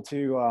get people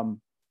to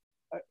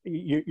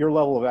your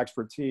level of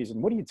expertise,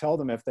 and what do you tell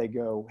them if they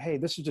go, hey,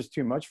 this is just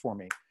too much for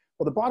me?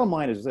 Well, the bottom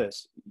line is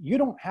this: you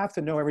don't have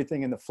to know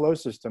everything in the flow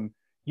system.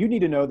 You need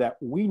to know that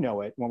we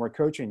know it when we're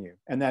coaching you,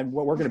 and then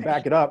we're going to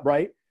back it up,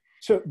 right?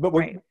 So, but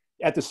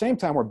at the same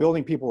time, we're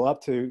building people up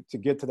to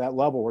get to that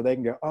level where they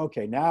can go,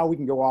 okay, now we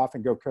can go off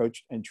and go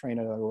coach and train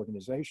another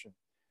organization.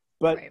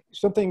 But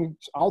something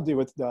I'll do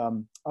with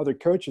other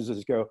coaches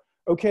is go,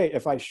 okay,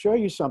 if I show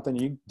you something,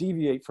 you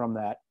deviate from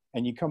that,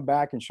 and you come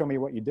back and show me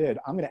what you did,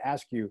 I'm going to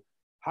ask you,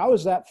 how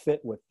does that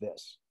fit with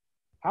this?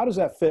 How does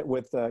that fit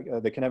with the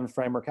Cynefin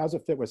framework? How does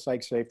it fit with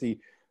psych safety,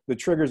 the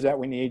triggers that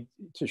we need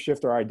to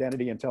shift our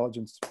identity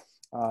intelligence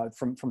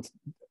from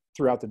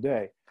throughout the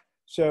day?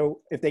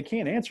 So if they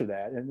can't answer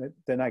that, and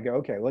then I go,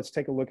 okay, let's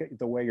take a look at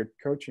the way you're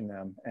coaching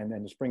them and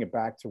then just bring it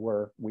back to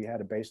where we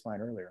had a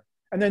baseline earlier.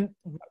 And then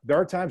there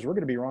are times we're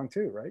going to be wrong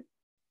too, right?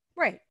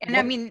 Right. And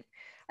I mean,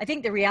 I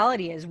think the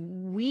reality is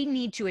we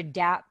need to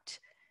adapt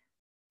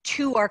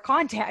to our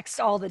context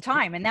all the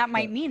time. And that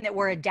might mean that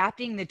we're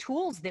adapting the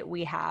tools that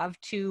we have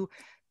to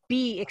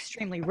be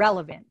extremely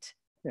relevant.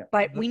 Yeah.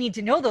 But we need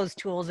to know those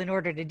tools in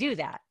order to do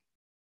that.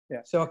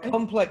 Yeah. So a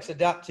complex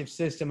adaptive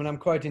system, and I'm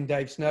quoting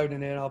Dave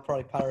Snowden here, and I'll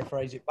probably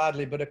paraphrase it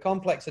badly, but a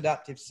complex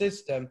adaptive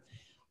system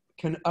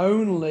can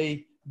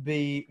only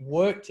be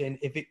worked in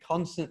if it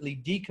constantly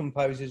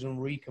decomposes and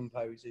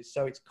recomposes.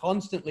 So it's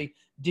constantly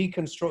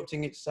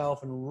deconstructing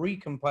itself and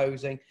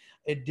recomposing,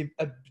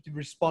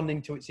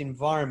 responding to its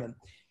environment.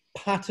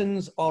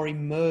 Patterns are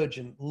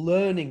emergent.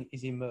 Learning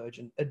is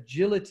emergent.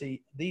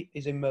 Agility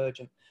is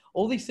emergent.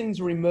 All these things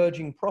are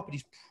emerging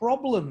properties.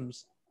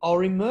 Problems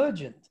are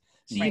emergent.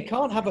 So you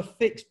can't have a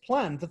fixed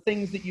plan for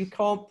things that you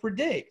can't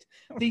predict.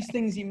 These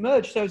things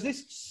emerge. So as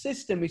this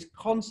system is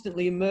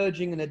constantly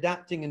emerging and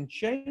adapting and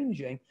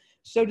changing,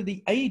 so do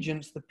the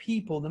agents, the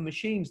people, the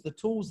machines, the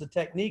tools, the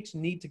techniques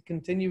need to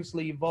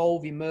continuously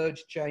evolve,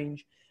 emerge,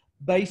 change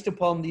based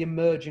upon the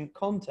emergent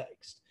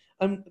context.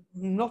 And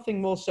nothing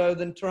more so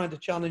than trying to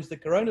challenge the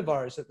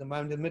coronavirus at the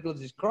moment in the middle of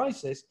this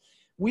crisis.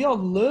 We are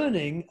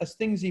learning as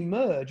things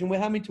emerge, and we're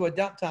having to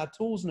adapt our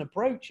tools and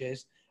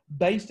approaches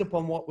based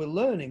upon what we're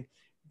learning.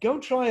 Go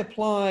try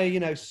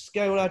apply,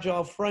 Scale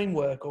Agile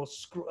framework or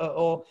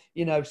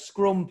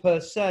Scrum per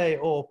se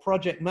or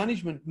project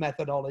management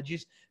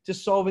methodologies to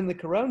solving the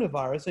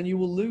coronavirus, and you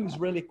will lose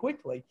really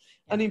quickly.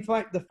 And in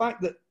fact, the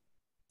fact that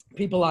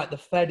people like the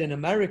Fed in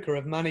America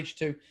have managed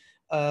to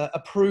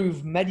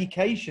approve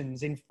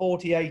medications in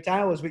 48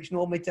 hours, which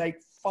normally take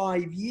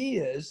 5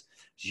 years,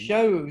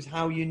 shows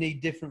how you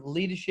need different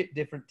leadership,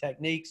 different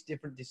techniques,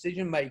 different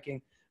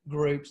decision-making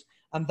groups.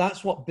 And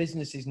that's what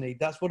businesses need.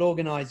 That's what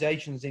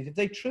organizations need. If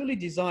they truly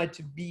desire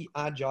to be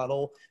agile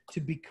or to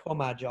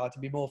become agile, to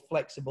be more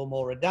flexible,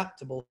 more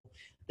adaptable,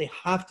 they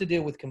have to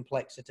deal with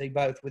complexity,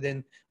 both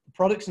within the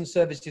products and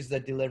services they're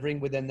delivering,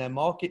 within their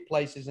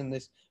marketplaces in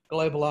this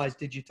globalized,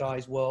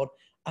 digitized world,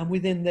 and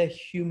within their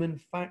human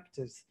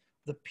factors,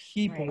 the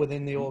people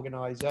within the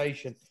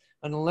organization.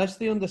 And unless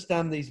they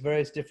understand these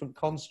various different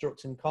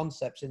constructs and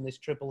concepts in this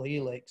triple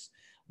helix,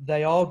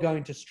 they are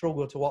going to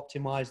struggle to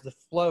optimize the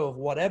flow of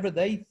whatever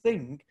they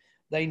think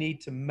they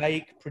need to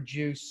make,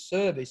 produce,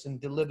 service,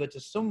 and deliver to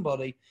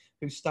somebody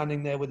who's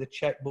standing there with a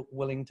checkbook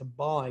willing to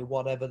buy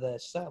whatever they're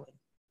selling.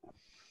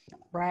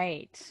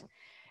 Right.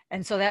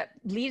 And so that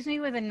leaves me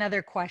with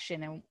another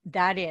question, and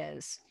that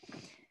is,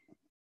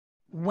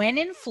 when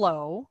in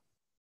flow,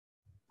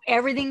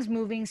 everything's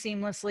moving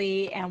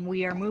seamlessly and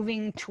we are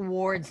moving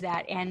towards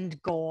that end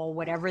goal,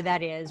 whatever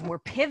that is, we're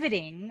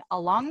pivoting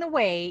along the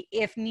way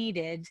if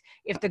needed,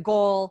 if the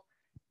goal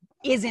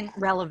isn't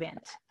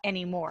relevant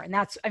anymore. And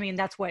that's, I mean,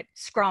 that's what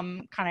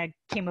Scrum kind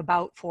of came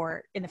about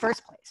for in the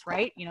first place,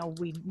 right? You know,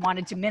 we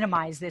wanted to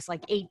minimize this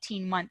like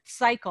 18-month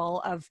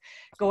cycle of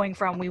going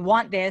from we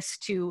want this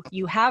to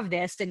you have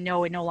this and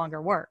no, it no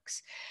longer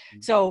works.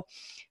 So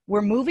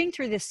we're moving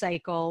through this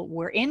cycle,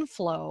 we're in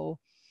flow,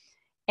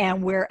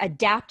 and we're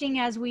adapting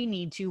as we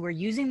need to. We're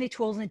using the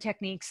tools and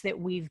techniques that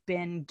we've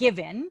been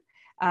given,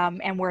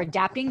 and we're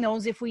adapting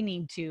those if we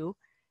need to.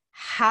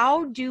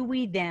 How do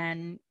we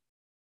then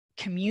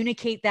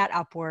communicate that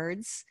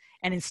upwards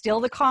and instill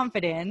the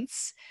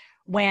confidence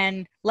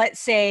when, let's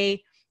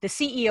say, the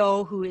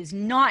CEO who is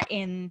not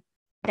in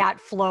that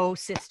flow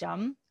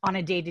system on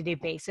a day-to-day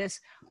basis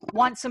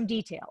wants some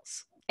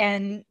details,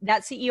 and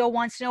that CEO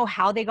wants to know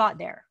how they got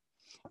there?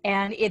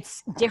 And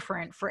it's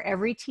different for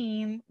every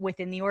team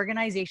within the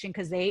organization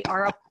because they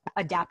are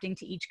adapting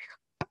to each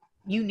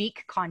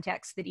unique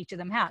context that each of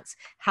them has.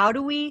 How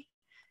do we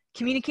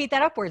communicate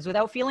that upwards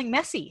without feeling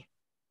messy?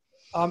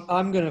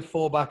 I'm going to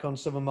fall back on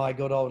some of my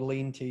good old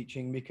lean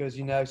teaching because,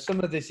 you know,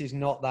 some of this is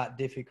not that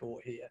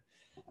difficult here.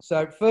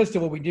 So first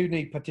of all, we do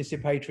need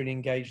participatory and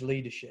engaged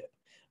leadership.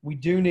 We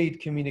do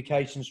need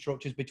communication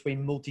structures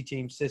between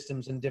multi-team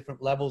systems and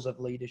different levels of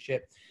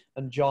leadership.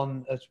 And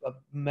John, a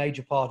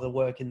major part of the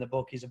work in the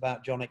book is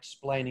about John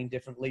explaining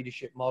different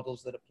leadership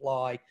models that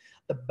apply.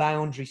 The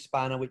boundary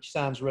spanner, which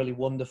sounds really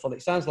wonderful.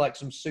 It sounds like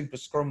some super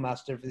scrum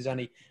master if there's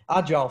any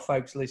agile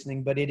folks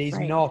listening, but it is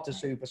not a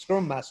super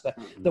scrum master.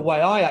 The way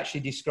I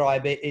actually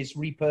describe it is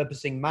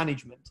repurposing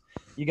management.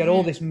 You get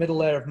all this middle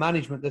layer of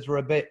management that are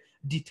a bit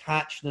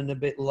detached and a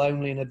bit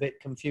lonely and a bit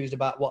confused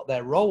about what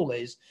their role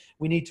is.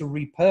 We need to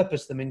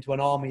repurpose them into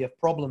an army of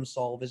problem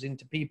solvers,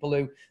 into people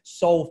who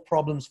solve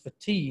problems for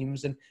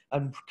teams and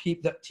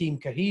keep that team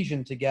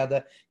cohesion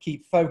together,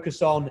 keep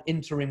focus on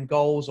interim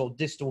goals or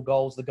distal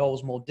goals, the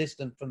goals more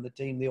distant from the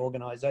team, the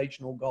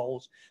organizational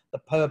goals, the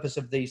purpose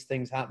of these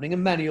things happening,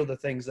 and many other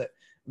things that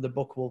the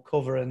book will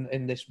cover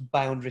in this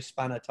boundary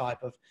spanner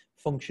type of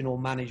functional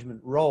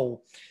management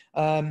role.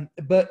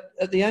 But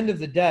at the end of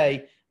the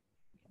day,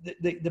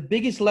 the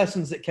biggest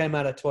lessons that came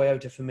out of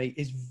Toyota for me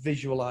is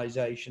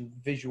visualization,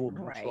 visual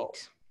control.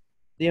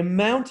 The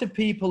amount of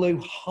people who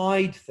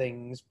hide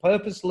things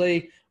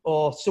purposely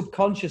or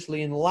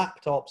subconsciously in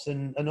laptops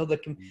and other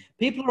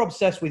people are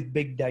obsessed with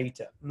big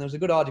data. And there was a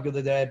good article the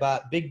other day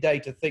about big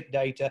data, thick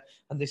data,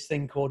 and this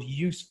thing called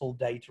useful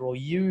data or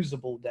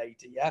usable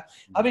data. Yeah,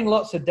 having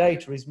lots of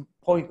data is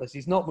pointless.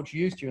 It's not much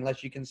use to you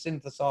unless you can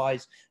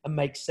synthesize and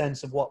make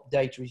sense of what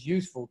data is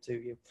useful to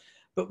you.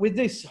 But with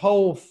this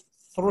whole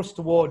thrust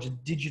towards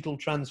digital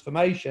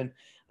transformation,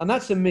 and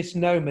that's a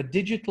misnomer.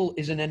 Digital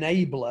is an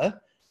enabler.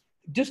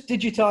 Just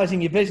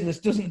digitizing your business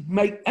doesn't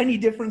make any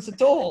difference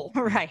at all.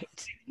 Right.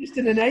 It's just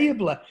an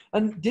enabler.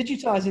 And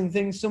digitizing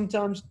things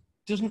sometimes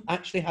doesn't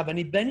actually have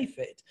any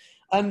benefit.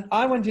 And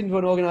I went into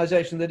an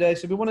organization the other day,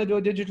 said, we want to do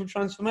a digital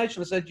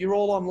transformation. I said, you're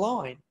all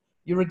online.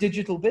 You're a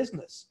digital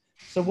business.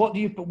 So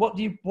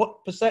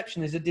what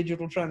perception is a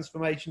digital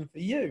transformation for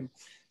you?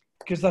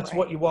 Because that's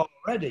what you are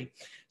already.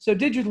 So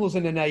digital is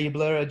an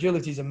enabler,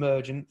 agility is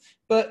emergent,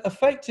 but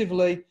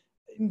effectively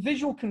in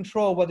visual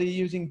control, whether you're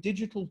using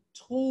digital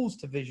tools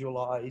to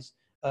visualize,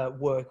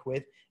 work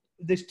with,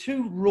 there's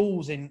two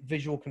rules in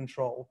visual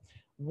control.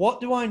 What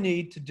do I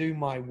need to do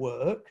my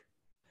work?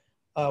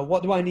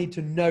 What do I need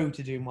to know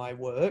to do my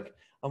work?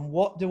 And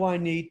what do I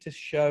need to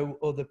show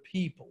other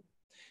people?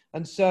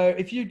 And so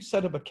if you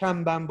set up a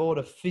Kanban board,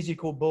 a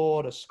physical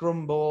board, a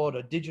Scrum board,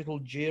 a digital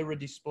Jira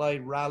display,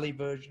 Rally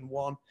version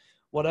 1,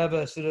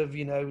 whatever sort of,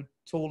 you know,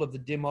 tool of the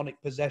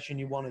demonic possession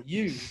you want to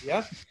use,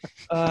 yeah?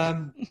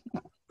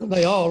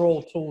 They are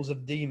all tools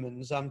of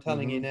demons, I'm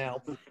telling you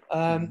now.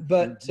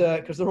 But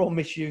because they're all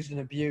misused and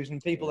abused, and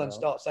people then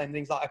start saying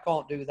things like, I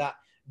can't do that,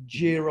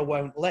 Jira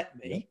won't let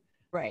me.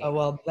 Right.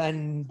 Well,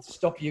 then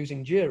stop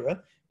using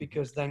Jira,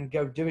 because then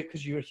go do it,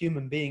 because you're a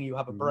human being, you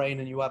have a brain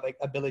and you have an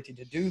ability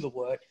to do the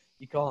work.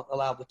 you can't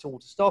allow the tool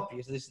to stop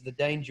you. So this is the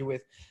danger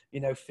with,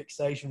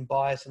 fixation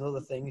bias and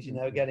other things,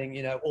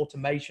 getting,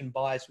 automation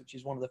bias, which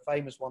is one of the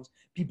famous ones.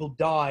 People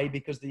die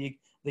because they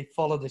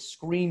follow the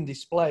screen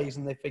displays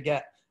and they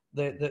forget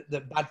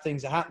that bad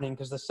things are happening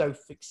because they're so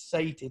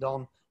fixated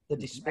on the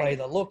display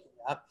they're looking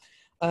at.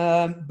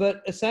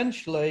 But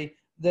essentially,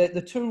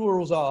 the two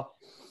rules are,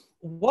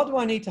 what do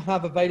I need to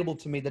have available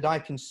to me that I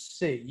can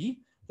see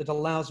that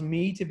allows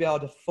me to be able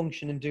to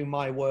function and do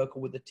my work,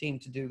 or with the team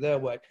to do their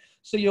work?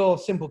 So your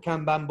simple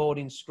Kanban board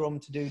in Scrum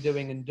to do,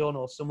 doing and done,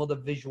 or some other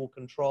visual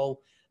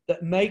control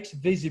that makes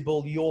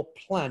visible your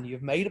plan.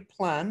 You've made a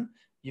plan.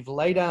 You've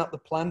laid out the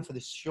plan for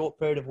this short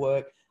period of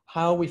work.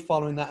 How are we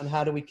following that, and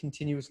how do we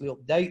continuously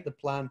update the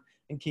plan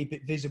and keep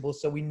it visible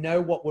so we know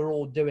what we're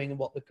all doing and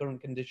what the current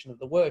condition of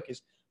the work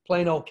is?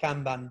 Plain old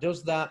Kanban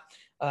does that,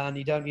 and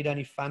you don't need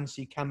any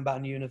fancy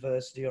Kanban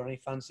University or any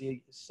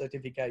fancy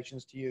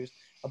certifications to use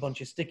a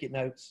bunch of sticky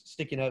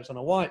notes on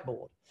a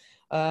whiteboard.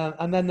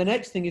 And then the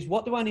next thing is,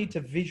 what do I need to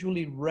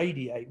visually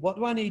radiate? What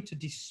do I need to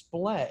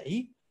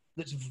display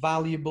that's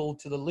valuable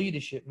to the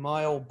leadership?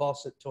 My old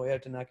boss at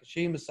Toyota,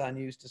 Nakashima-san,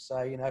 used to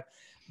say,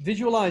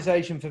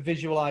 visualization for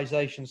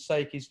visualization's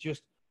sake is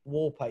just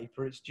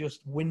wallpaper. It's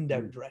just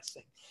window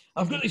dressing.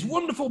 I've got this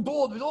wonderful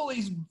board with all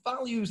these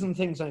values and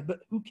things on it,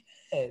 but who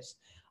cares?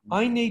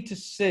 I need to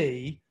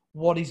see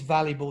what is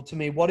valuable to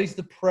me. What is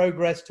the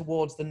progress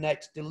towards the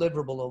next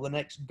deliverable, or the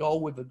next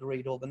goal we've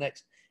agreed, or the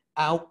next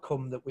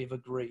outcome that we've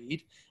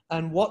agreed?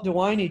 And what do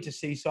I need to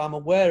see so I'm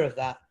aware of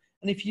that?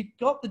 And if you've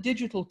got the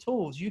digital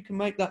tools, you can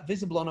make that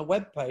visible on a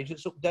web page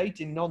that's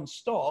updating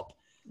non-stop.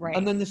 Right.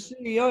 And then the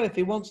CEO, if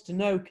he wants to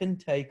know, can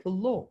take a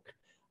look.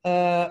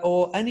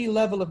 Or any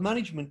level of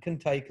management can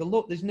take a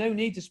look. There's no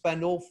need to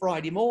spend all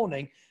Friday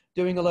morning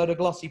doing a load of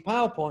glossy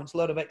PowerPoints, a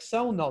load of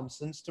Excel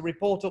nonsense to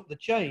report up the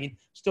chain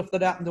stuff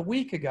that happened a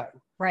week ago.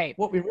 Right.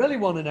 What we really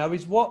want to know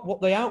is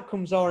what the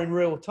outcomes are in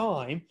real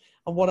time,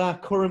 and what our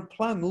current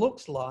plan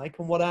looks like,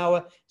 and what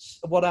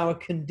our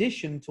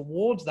condition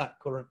towards that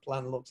current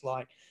plan looks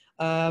like.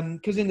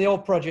 Because in the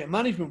old project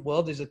management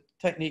world, there's a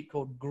technique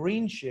called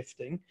green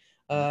shifting.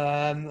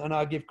 And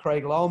I give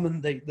Craig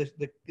Lallman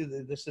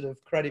the sort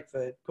of credit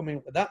for coming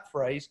up with that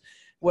phrase,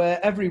 where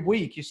every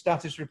week your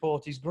status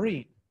report is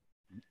green.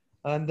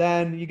 And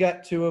then you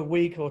get to a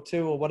week or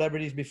two or whatever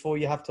it is before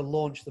you have to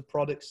launch the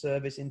product,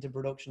 service into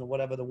production, or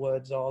whatever the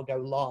words are, go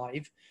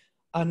live,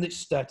 and its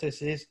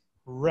status is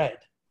red.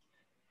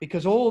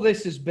 Because all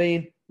this has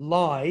been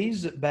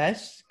lies at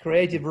best,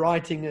 creative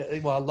writing,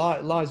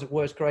 lies at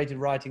worst, creative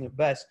writing at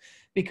best,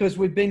 because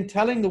we've been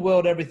telling the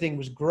world everything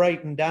was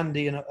great and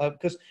dandy, and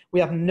because we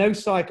have no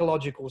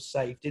psychological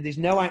safety. There's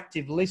no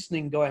active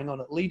listening going on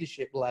at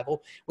leadership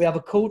level. We have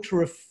a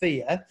culture of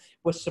fear.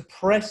 We're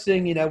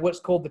suppressing,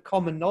 what's called the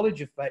common knowledge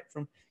effect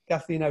from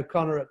Kathleen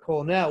O'Connor at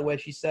Cornell, where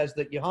she says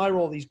that you hire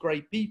all these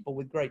great people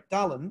with great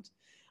talent,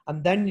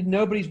 and then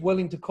nobody's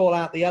willing to call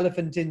out the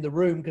elephant in the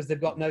room because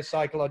they've got no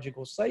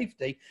psychological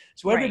safety.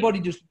 So everybody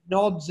just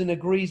nods and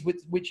agrees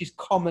with, which is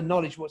common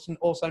knowledge, what's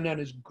also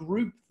known as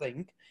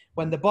groupthink.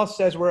 When the boss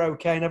says we're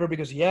okay and everybody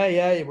goes,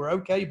 yeah, we're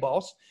okay,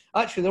 boss.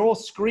 Actually, they're all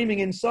screaming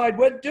inside,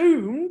 we're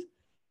doomed,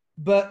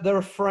 but they're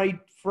afraid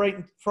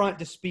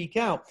to speak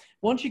out.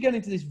 Once you get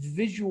into this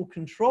visual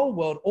control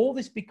world, all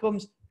this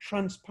becomes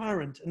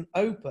transparent and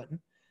open.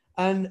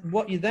 And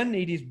what you then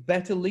need is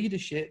better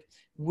leadership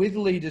with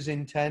leaders'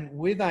 intent,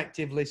 with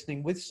active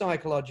listening, with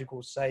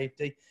psychological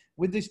safety,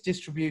 with this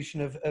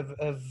distribution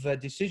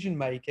of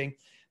decision-making,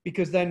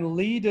 because then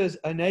leaders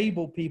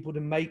enable people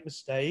to make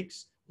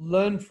mistakes,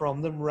 learn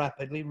from them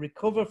rapidly,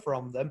 recover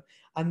from them,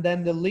 and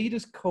then the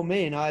leaders come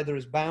in either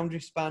as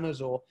boundary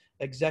spanners or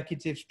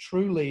executives,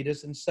 true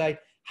leaders, and say,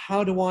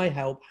 how do I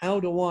help? How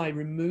do I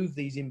remove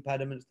these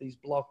impediments, these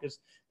blockers,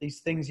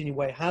 these things in your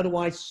way? How do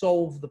I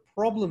solve the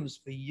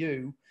problems for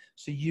you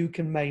so you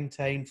can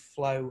maintain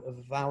flow of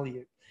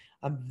value?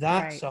 And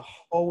that's a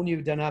whole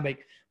new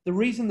dynamic. The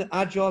reason that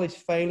Agile is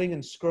failing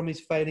and Scrum is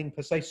failing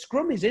per se,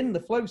 Scrum is in the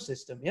flow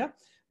system, yeah?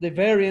 The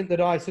variant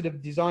that I sort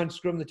of designed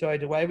Scrum the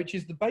Toyota way, which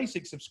is the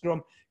basics of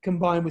Scrum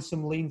combined with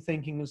some lean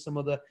thinking and some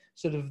other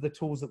sort of the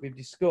tools that we've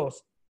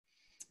discussed.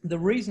 The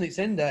reason it's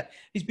in there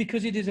is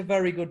because it is a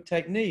very good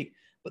technique.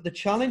 But the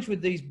challenge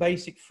with these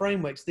basic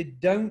frameworks, they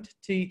don't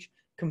teach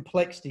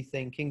complexity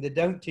thinking. They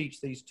don't teach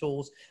these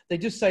tools. They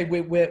just say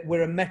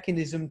we're a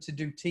mechanism to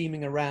do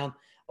teaming around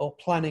or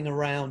planning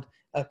around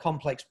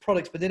complex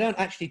products, but they don't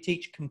actually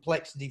teach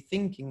complexity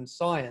thinking and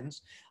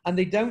science. And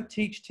they don't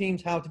teach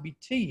teams how to be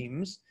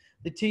teams.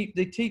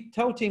 They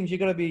tell teams you're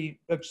going to be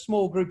a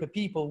small group of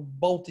people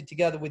bolted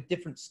together with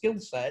different skill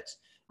sets,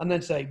 and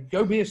then say,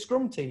 go be a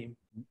Scrum team.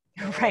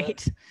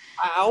 Right.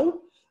 How?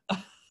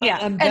 Yeah,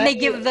 and they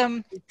give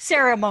them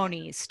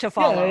ceremonies to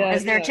follow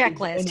as their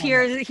checklist.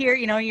 Here,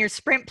 your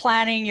sprint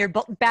planning, your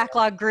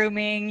backlog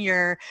grooming,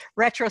 your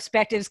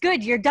retrospectives.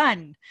 Good, you're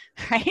done,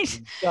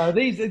 right? So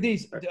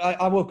these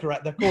I will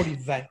correct. They're called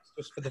events,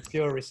 just for the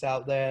purists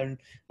out there,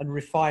 and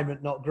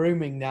refinement, not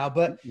grooming now.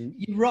 But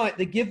you're right.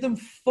 They give them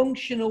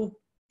functional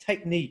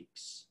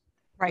techniques.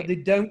 Right. but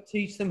they don't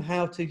teach them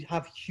how to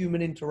have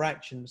human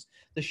interactions,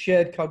 the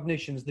shared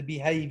cognitions, the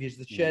behaviors,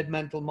 the shared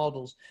mental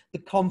models, the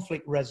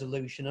conflict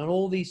resolution, and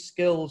all these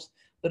skills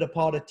that are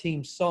part of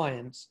team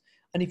science.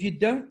 And if you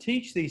don't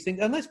teach these things,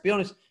 and let's be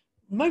honest,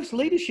 most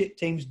leadership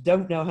teams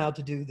don't know how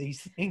to do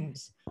these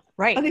things.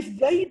 Right. And if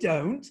they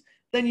don't,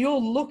 then you're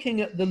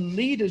looking at the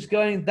leaders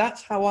going,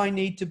 that's how I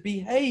need to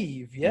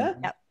behave. Yeah.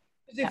 Yep.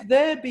 Because if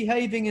they're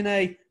behaving in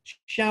a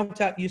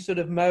shout at you sort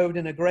of mode,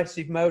 an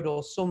aggressive mode,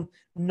 or some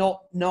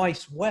not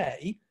nice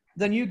way,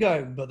 then you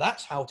go, but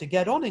that's how to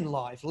get on in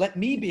life. Let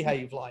me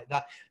behave like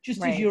that.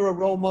 Just as you're a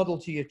role model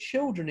to your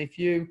children, if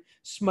you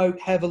smoke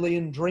heavily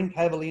and drink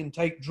heavily and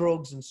take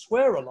drugs and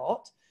swear a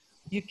lot,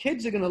 your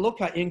kids are going to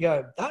look at you and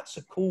go, that's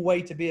a cool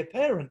way to be a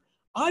parent.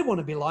 I want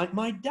to be like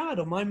my dad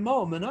or my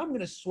mom, and I'm going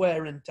to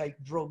swear and take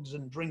drugs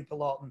and drink a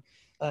lot.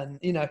 And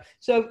you know,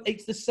 so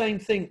it's the same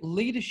thing.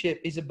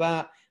 Leadership is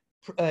about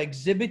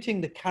exhibiting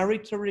the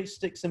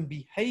characteristics and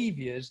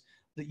behaviors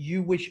that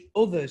you wish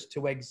others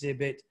to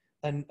exhibit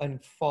and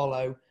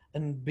follow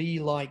and be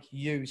like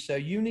you. So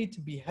you need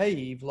to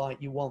behave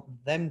like you want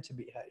them to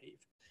behave.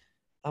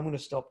 I'm going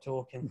to stop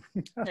talking.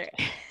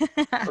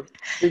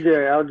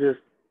 CJ, I'll just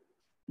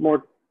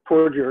more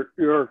towards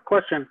your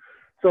question.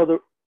 So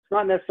it's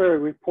not necessarily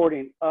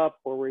reporting up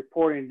or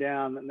reporting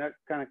down, and that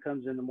kind of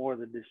comes into more of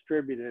the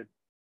distributed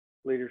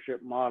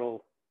leadership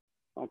model.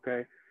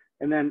 Okay.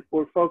 And then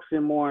we're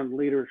focusing more on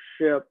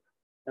leadership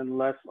and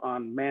less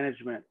on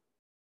management.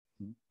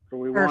 So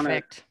we want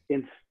to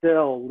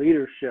instill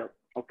leadership.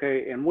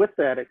 Okay. And with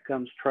that, it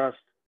comes trust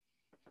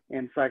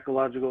and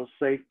psychological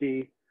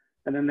safety.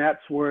 And then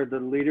that's where the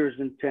leader's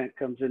intent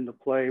comes into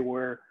play,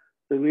 where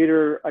the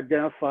leader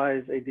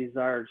identifies a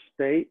desired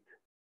state,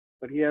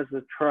 but he has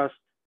the trust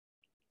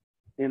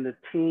in the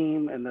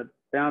team and the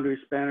boundary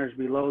spanners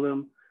below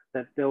them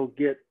that they'll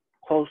get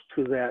close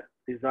to that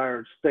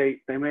desired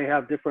state. They may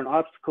have different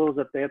obstacles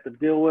that they have to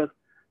deal with,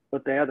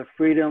 but they have the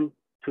freedom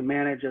to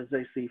manage as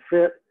they see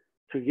fit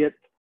to get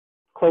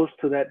close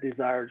to that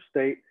desired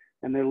state.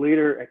 And the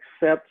leader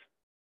accepts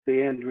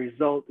the end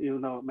result,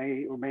 even though it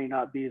may or may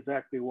not be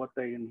exactly what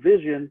they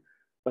envision,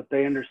 but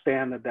they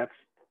understand that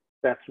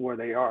that's where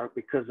they are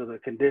because of the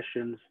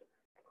conditions.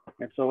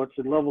 And so it's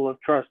a level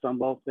of trust on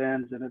both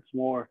ends, and it's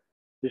more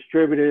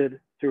distributed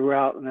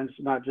throughout, and it's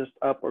not just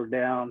up or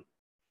down,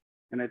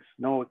 and it's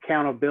no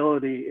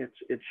accountability,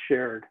 it's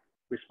shared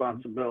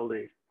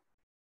responsibility.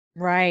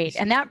 Right.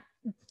 And that,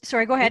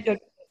 sorry, go ahead.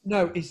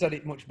 No, he said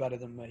it much better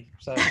than me.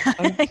 So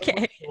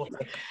okay.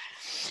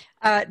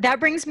 That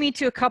brings me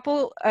to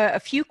a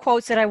few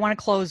quotes that I want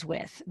to close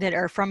with that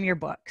are from your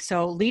book.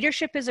 So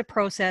leadership is a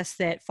process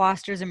that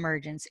fosters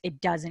emergence. It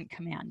doesn't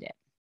command it.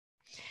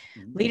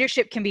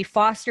 Leadership can be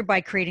fostered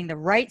by creating the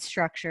right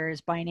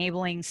structures, by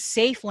enabling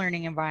safe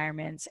learning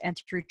environments,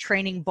 and through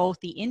training both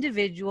the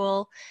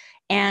individual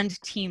and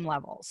team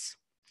levels.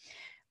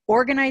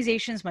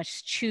 Organizations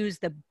must choose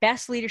the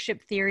best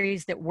leadership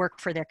theories that work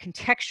for their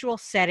contextual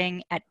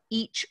setting at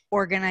each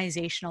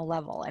organizational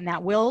level. And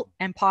that will,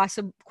 and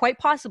quite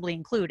possibly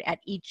include at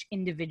each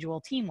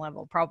individual team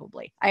level,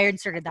 probably. I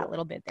inserted that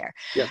little bit there.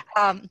 Yeah.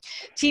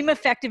 Team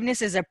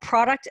effectiveness is a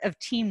product of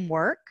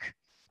teamwork,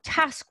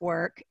 task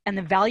work, and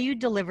the value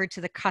delivered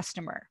to the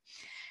customer.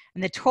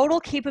 And the total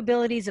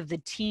capabilities of the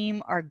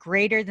team are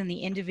greater than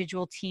the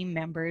individual team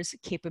members'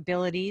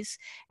 capabilities,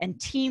 and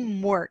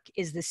teamwork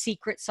is the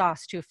secret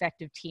sauce to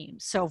effective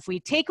teams. So if we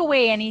take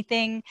away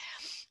anything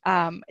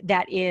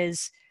that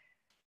is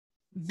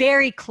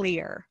very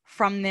clear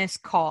from this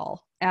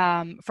call,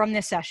 from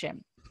this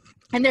session,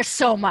 and there's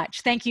so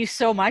much. Thank you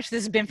so much.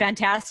 This has been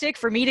fantastic.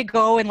 For me to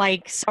go and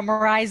like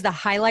summarize the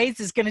highlights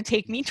is going to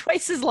take me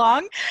twice as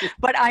long,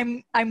 but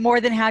I'm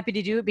more than happy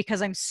to do it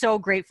because I'm so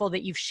grateful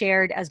that you've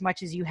shared as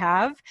much as you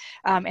have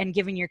and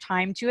given your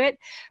time to it.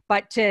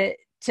 But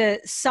to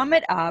sum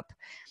it up,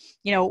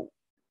 you know,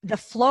 the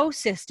flow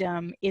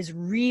system is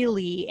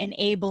really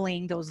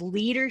enabling those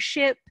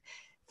leadership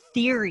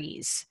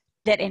theories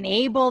that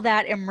enable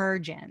that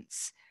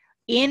emergence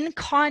in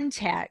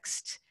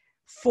context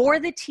for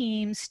the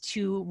teams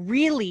to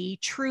really,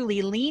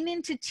 truly lean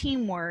into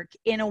teamwork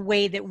in a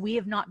way that we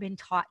have not been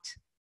taught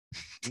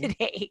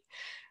today,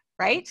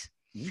 right?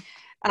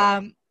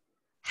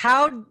 How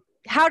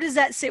does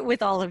that sit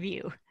with all of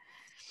you?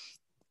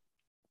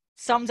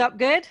 Thumbs up,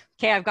 good?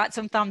 Okay, I've got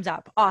some thumbs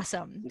up.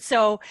 Awesome.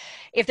 So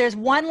if there's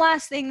one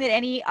last thing that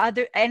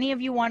any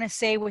of you want to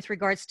say with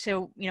regards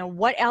to, you know,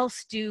 what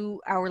else do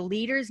our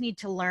leaders need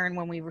to learn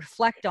when we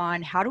reflect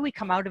on how do we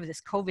come out of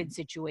this COVID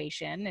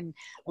situation and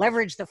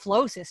leverage the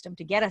flow system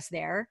to get us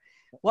there,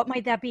 what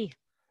might that be?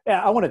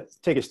 Yeah, I want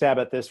to take a stab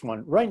at this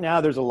one. Right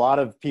now, there's a lot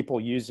of people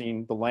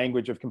using the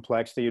language of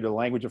complexity, the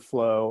language of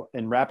flow,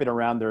 and wrapping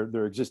around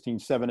their existing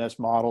 7S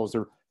models,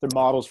 their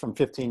models from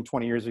 15,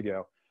 20 years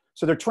ago.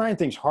 So they're trying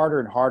things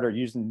harder and harder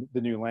using the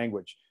new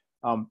language.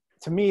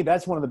 To me,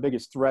 that's one of the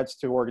biggest threats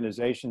to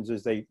organizations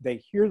is they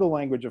hear the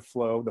language of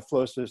flow, the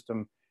flow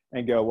system,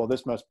 and go, well,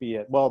 this must be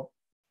it. Well,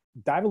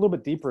 dive a little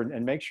bit deeper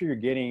and make sure you're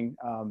getting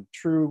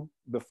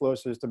the flow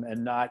system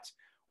and not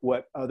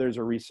what others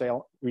are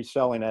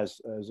reselling as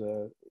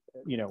a,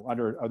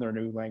 under a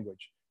new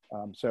language.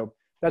 So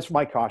that's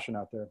my caution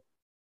out there.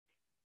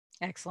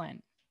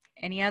 Excellent.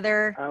 Any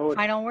other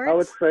final words? I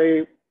would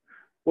say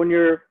when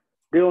you're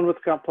dealing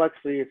with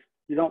complexity,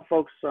 you don't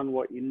focus on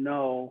what you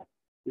know,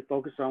 you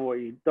focus on what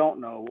you don't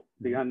know,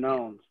 the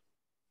unknowns.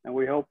 And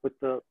we hope with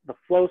the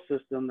flow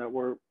system that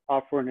we're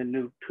offering a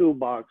new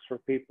toolbox for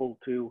people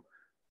to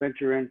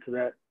venture into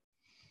that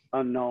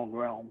unknown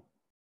realm.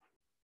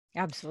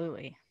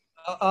 Absolutely.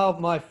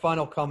 My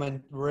final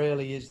comment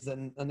really is that,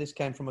 and this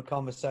came from a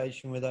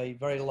conversation with a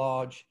very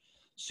large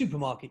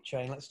supermarket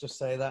chain, let's just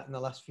say that, in the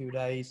last few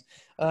days,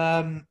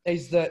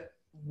 is that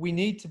we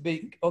need to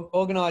be,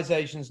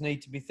 organizations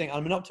need to be thinking,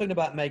 I'm not talking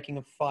about making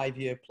a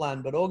 5-year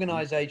plan, but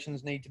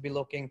organizations need to be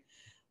looking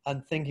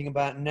and thinking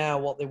about now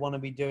what they want to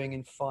be doing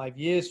in 5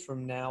 years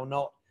from now,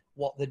 not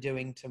what they're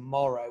doing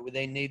tomorrow.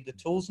 They need the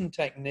tools and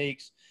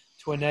techniques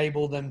to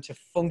enable them to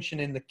function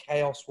in the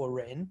chaos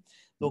we're in.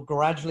 They'll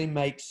gradually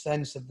make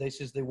sense of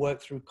this as they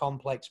work through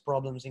complex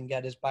problems and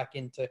get us back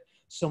into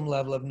some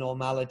level of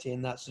normality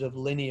in that sort of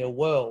linear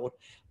world.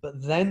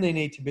 But then they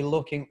need to be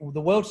looking,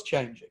 the world's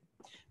changing.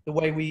 The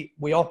way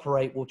we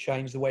operate will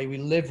change. The way we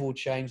live will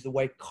change. The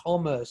way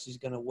commerce is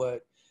going to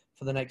work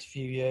for the next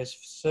few years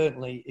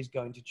certainly is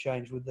going to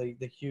change with the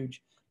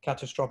huge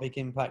catastrophic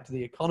impact to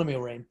the economy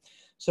we're in.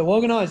 So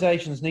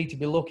organizations need to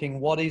be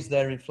looking, what is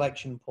their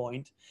inflection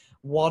point?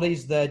 What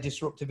is their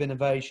disruptive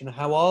innovation?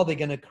 How are they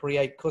going to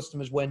create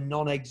customers where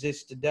none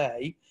exist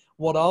today?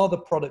 What are the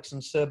products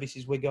and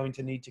services we're going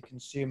to need to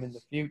consume in the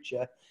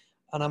future?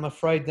 And I'm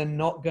afraid they're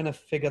not going to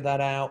figure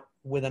that out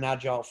with an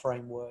agile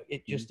framework.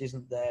 It just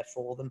isn't there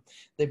for them.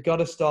 They've got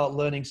to start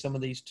learning some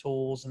of these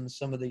tools and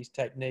some of these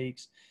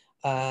techniques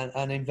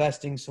and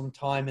investing some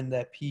time in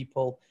their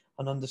people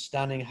and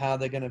understanding how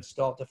they're going to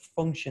start to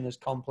function as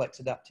complex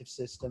adaptive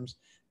systems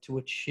to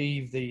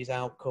achieve these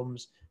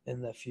outcomes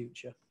in their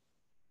future.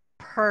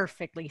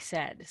 Perfectly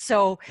said.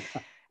 So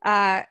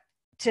to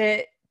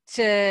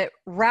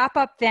wrap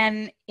up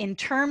then, in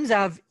terms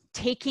of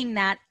taking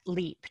that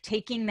leap,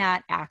 taking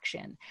that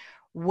action,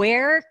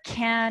 where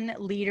can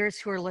leaders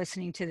who are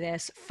listening to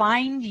this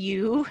find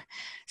you,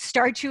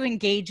 start to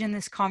engage in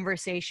this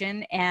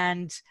conversation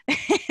and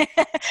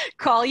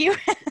call you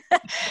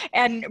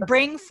and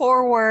bring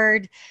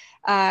forward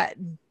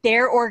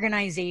their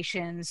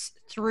organizations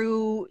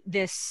through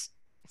this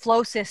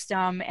flow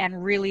system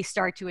and really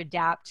start to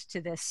adapt to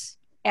this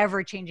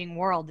ever-changing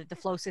world that the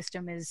flow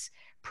system is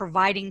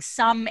providing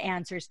some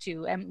answers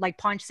to? And like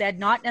Ponch said,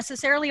 not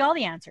necessarily all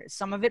the answers.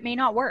 Some of it may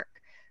not work,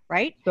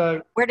 right?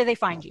 So where do they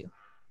find you?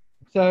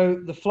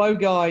 So the flow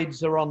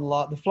guides are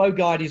online. The flow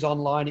guide is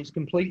online. It's a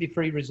completely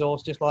free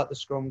resource, just like the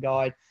Scrum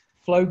guide.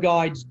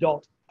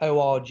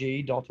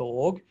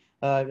 flowguides.org.org.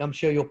 I'm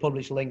sure you'll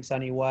publish links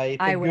anyway.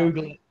 If they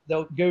Google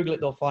it,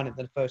 they'll find it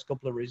in the first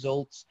couple of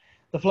results.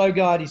 The flow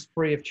guide is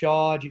free of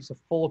charge. It's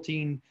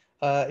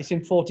it's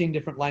in 14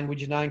 different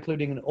languages now,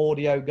 including an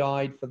audio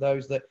guide for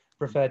those that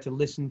prefer to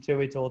listen to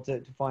it or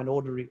to find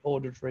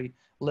auditory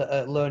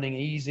learning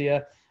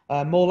easier.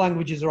 More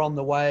languages are on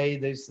the way.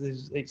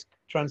 It's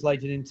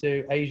translated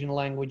into Asian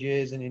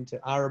languages and into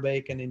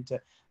Arabic and into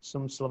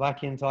some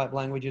Slovakian type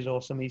languages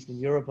or some Eastern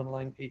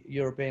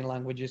European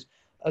languages,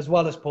 as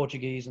well as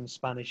Portuguese and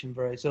Spanish and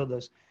various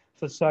others.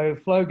 So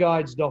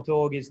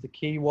flowguides.org is the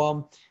key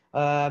one.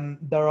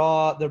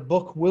 The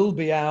book will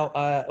be out,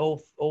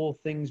 all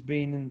things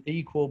being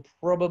equal,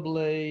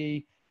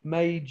 probably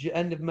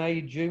end of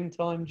May, June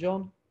time,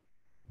 John?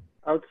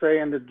 I would say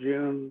end of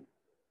June,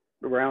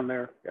 around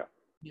there, yeah.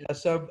 Yeah,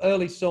 so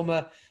early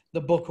summer,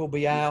 the book will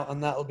be out,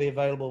 and that will be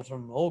available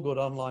from all good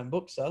online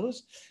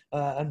booksellers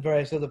and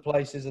various other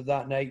places of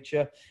that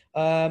nature.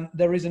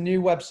 There is a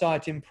new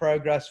website in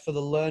progress for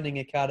the Learning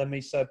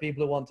Academy, so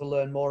people who want to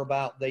learn more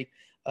about the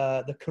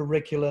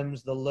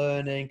curriculums, the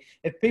learning.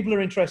 If people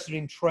are interested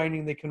in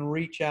training, they can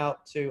reach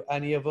out to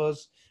any of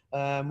us.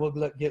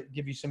 We'll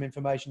give you some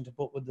information to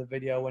put with the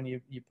video when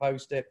you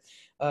post it.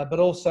 But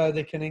also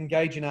they can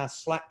engage in our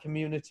Slack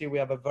community. We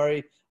have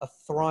a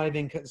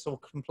thriving, it's all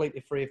completely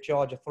free of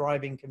charge, a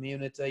thriving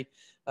community.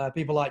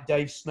 People like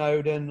Dave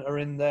Snowden are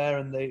in there,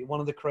 and one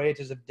of the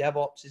creators of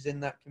DevOps is in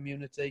that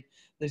community.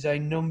 There's a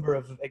number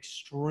of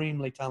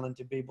extremely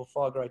talented people,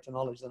 far greater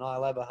knowledge than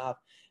I'll ever have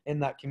in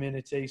that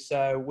community.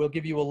 So we'll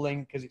give you a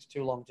link because it's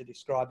too long to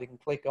describe. You can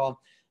click on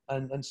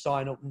and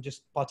sign up and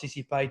just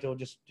participate or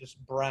just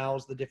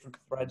browse the different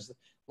threads.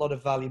 A lot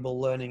of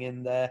valuable learning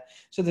in there.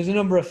 So there's a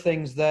number of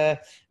things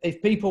there.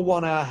 If people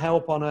want our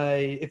help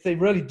if they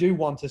really do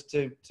want us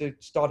to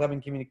start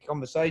having community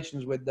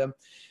conversations with them,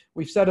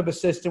 we've set up a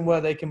system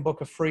where they can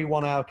book a free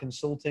 1-hour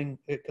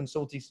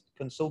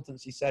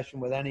consultancy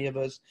session with any of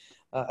us.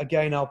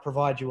 Again, I'll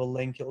provide you a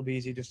link. It'll be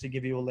easy just to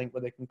give you a link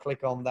where they can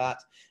click on that,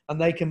 and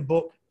they can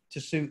book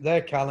to suit their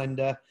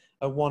calendar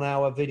a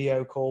 1-hour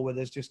video call with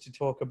us just to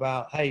talk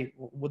about, hey,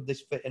 would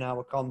this fit in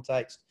our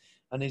context?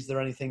 And is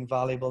there anything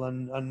valuable?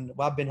 And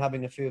I've been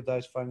having a few of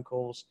those phone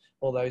calls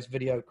or those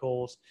video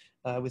calls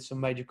with some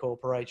major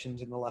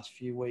corporations in the last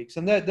few weeks.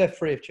 And they're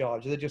free of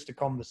charge. They're just a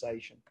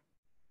conversation.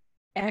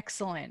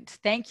 Excellent.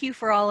 Thank you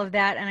for all of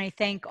that. And I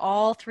thank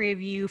all three of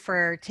you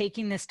for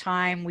taking this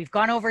time. We've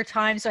gone over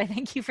time, so I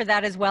thank you for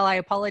that as well. I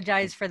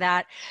apologize for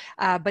that.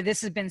 But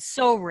this has been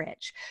so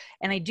rich.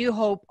 And I do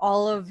hope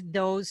all of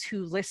those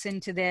who listen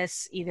to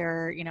this,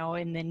 either, you know,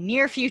 in the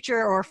near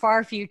future or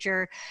far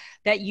future,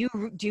 that you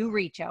do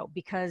reach out,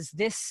 because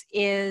this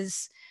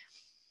is,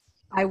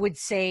 I would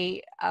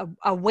say,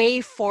 a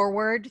way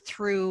forward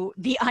through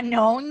the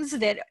unknowns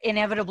that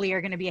inevitably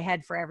are going to be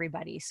ahead for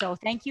everybody. So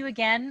thank you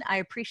again. I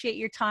appreciate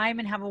your time,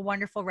 and have a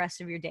wonderful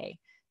rest of your day.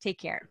 Take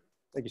care.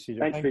 Thank you, CJ.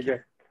 Thanks, Thank you. CJ.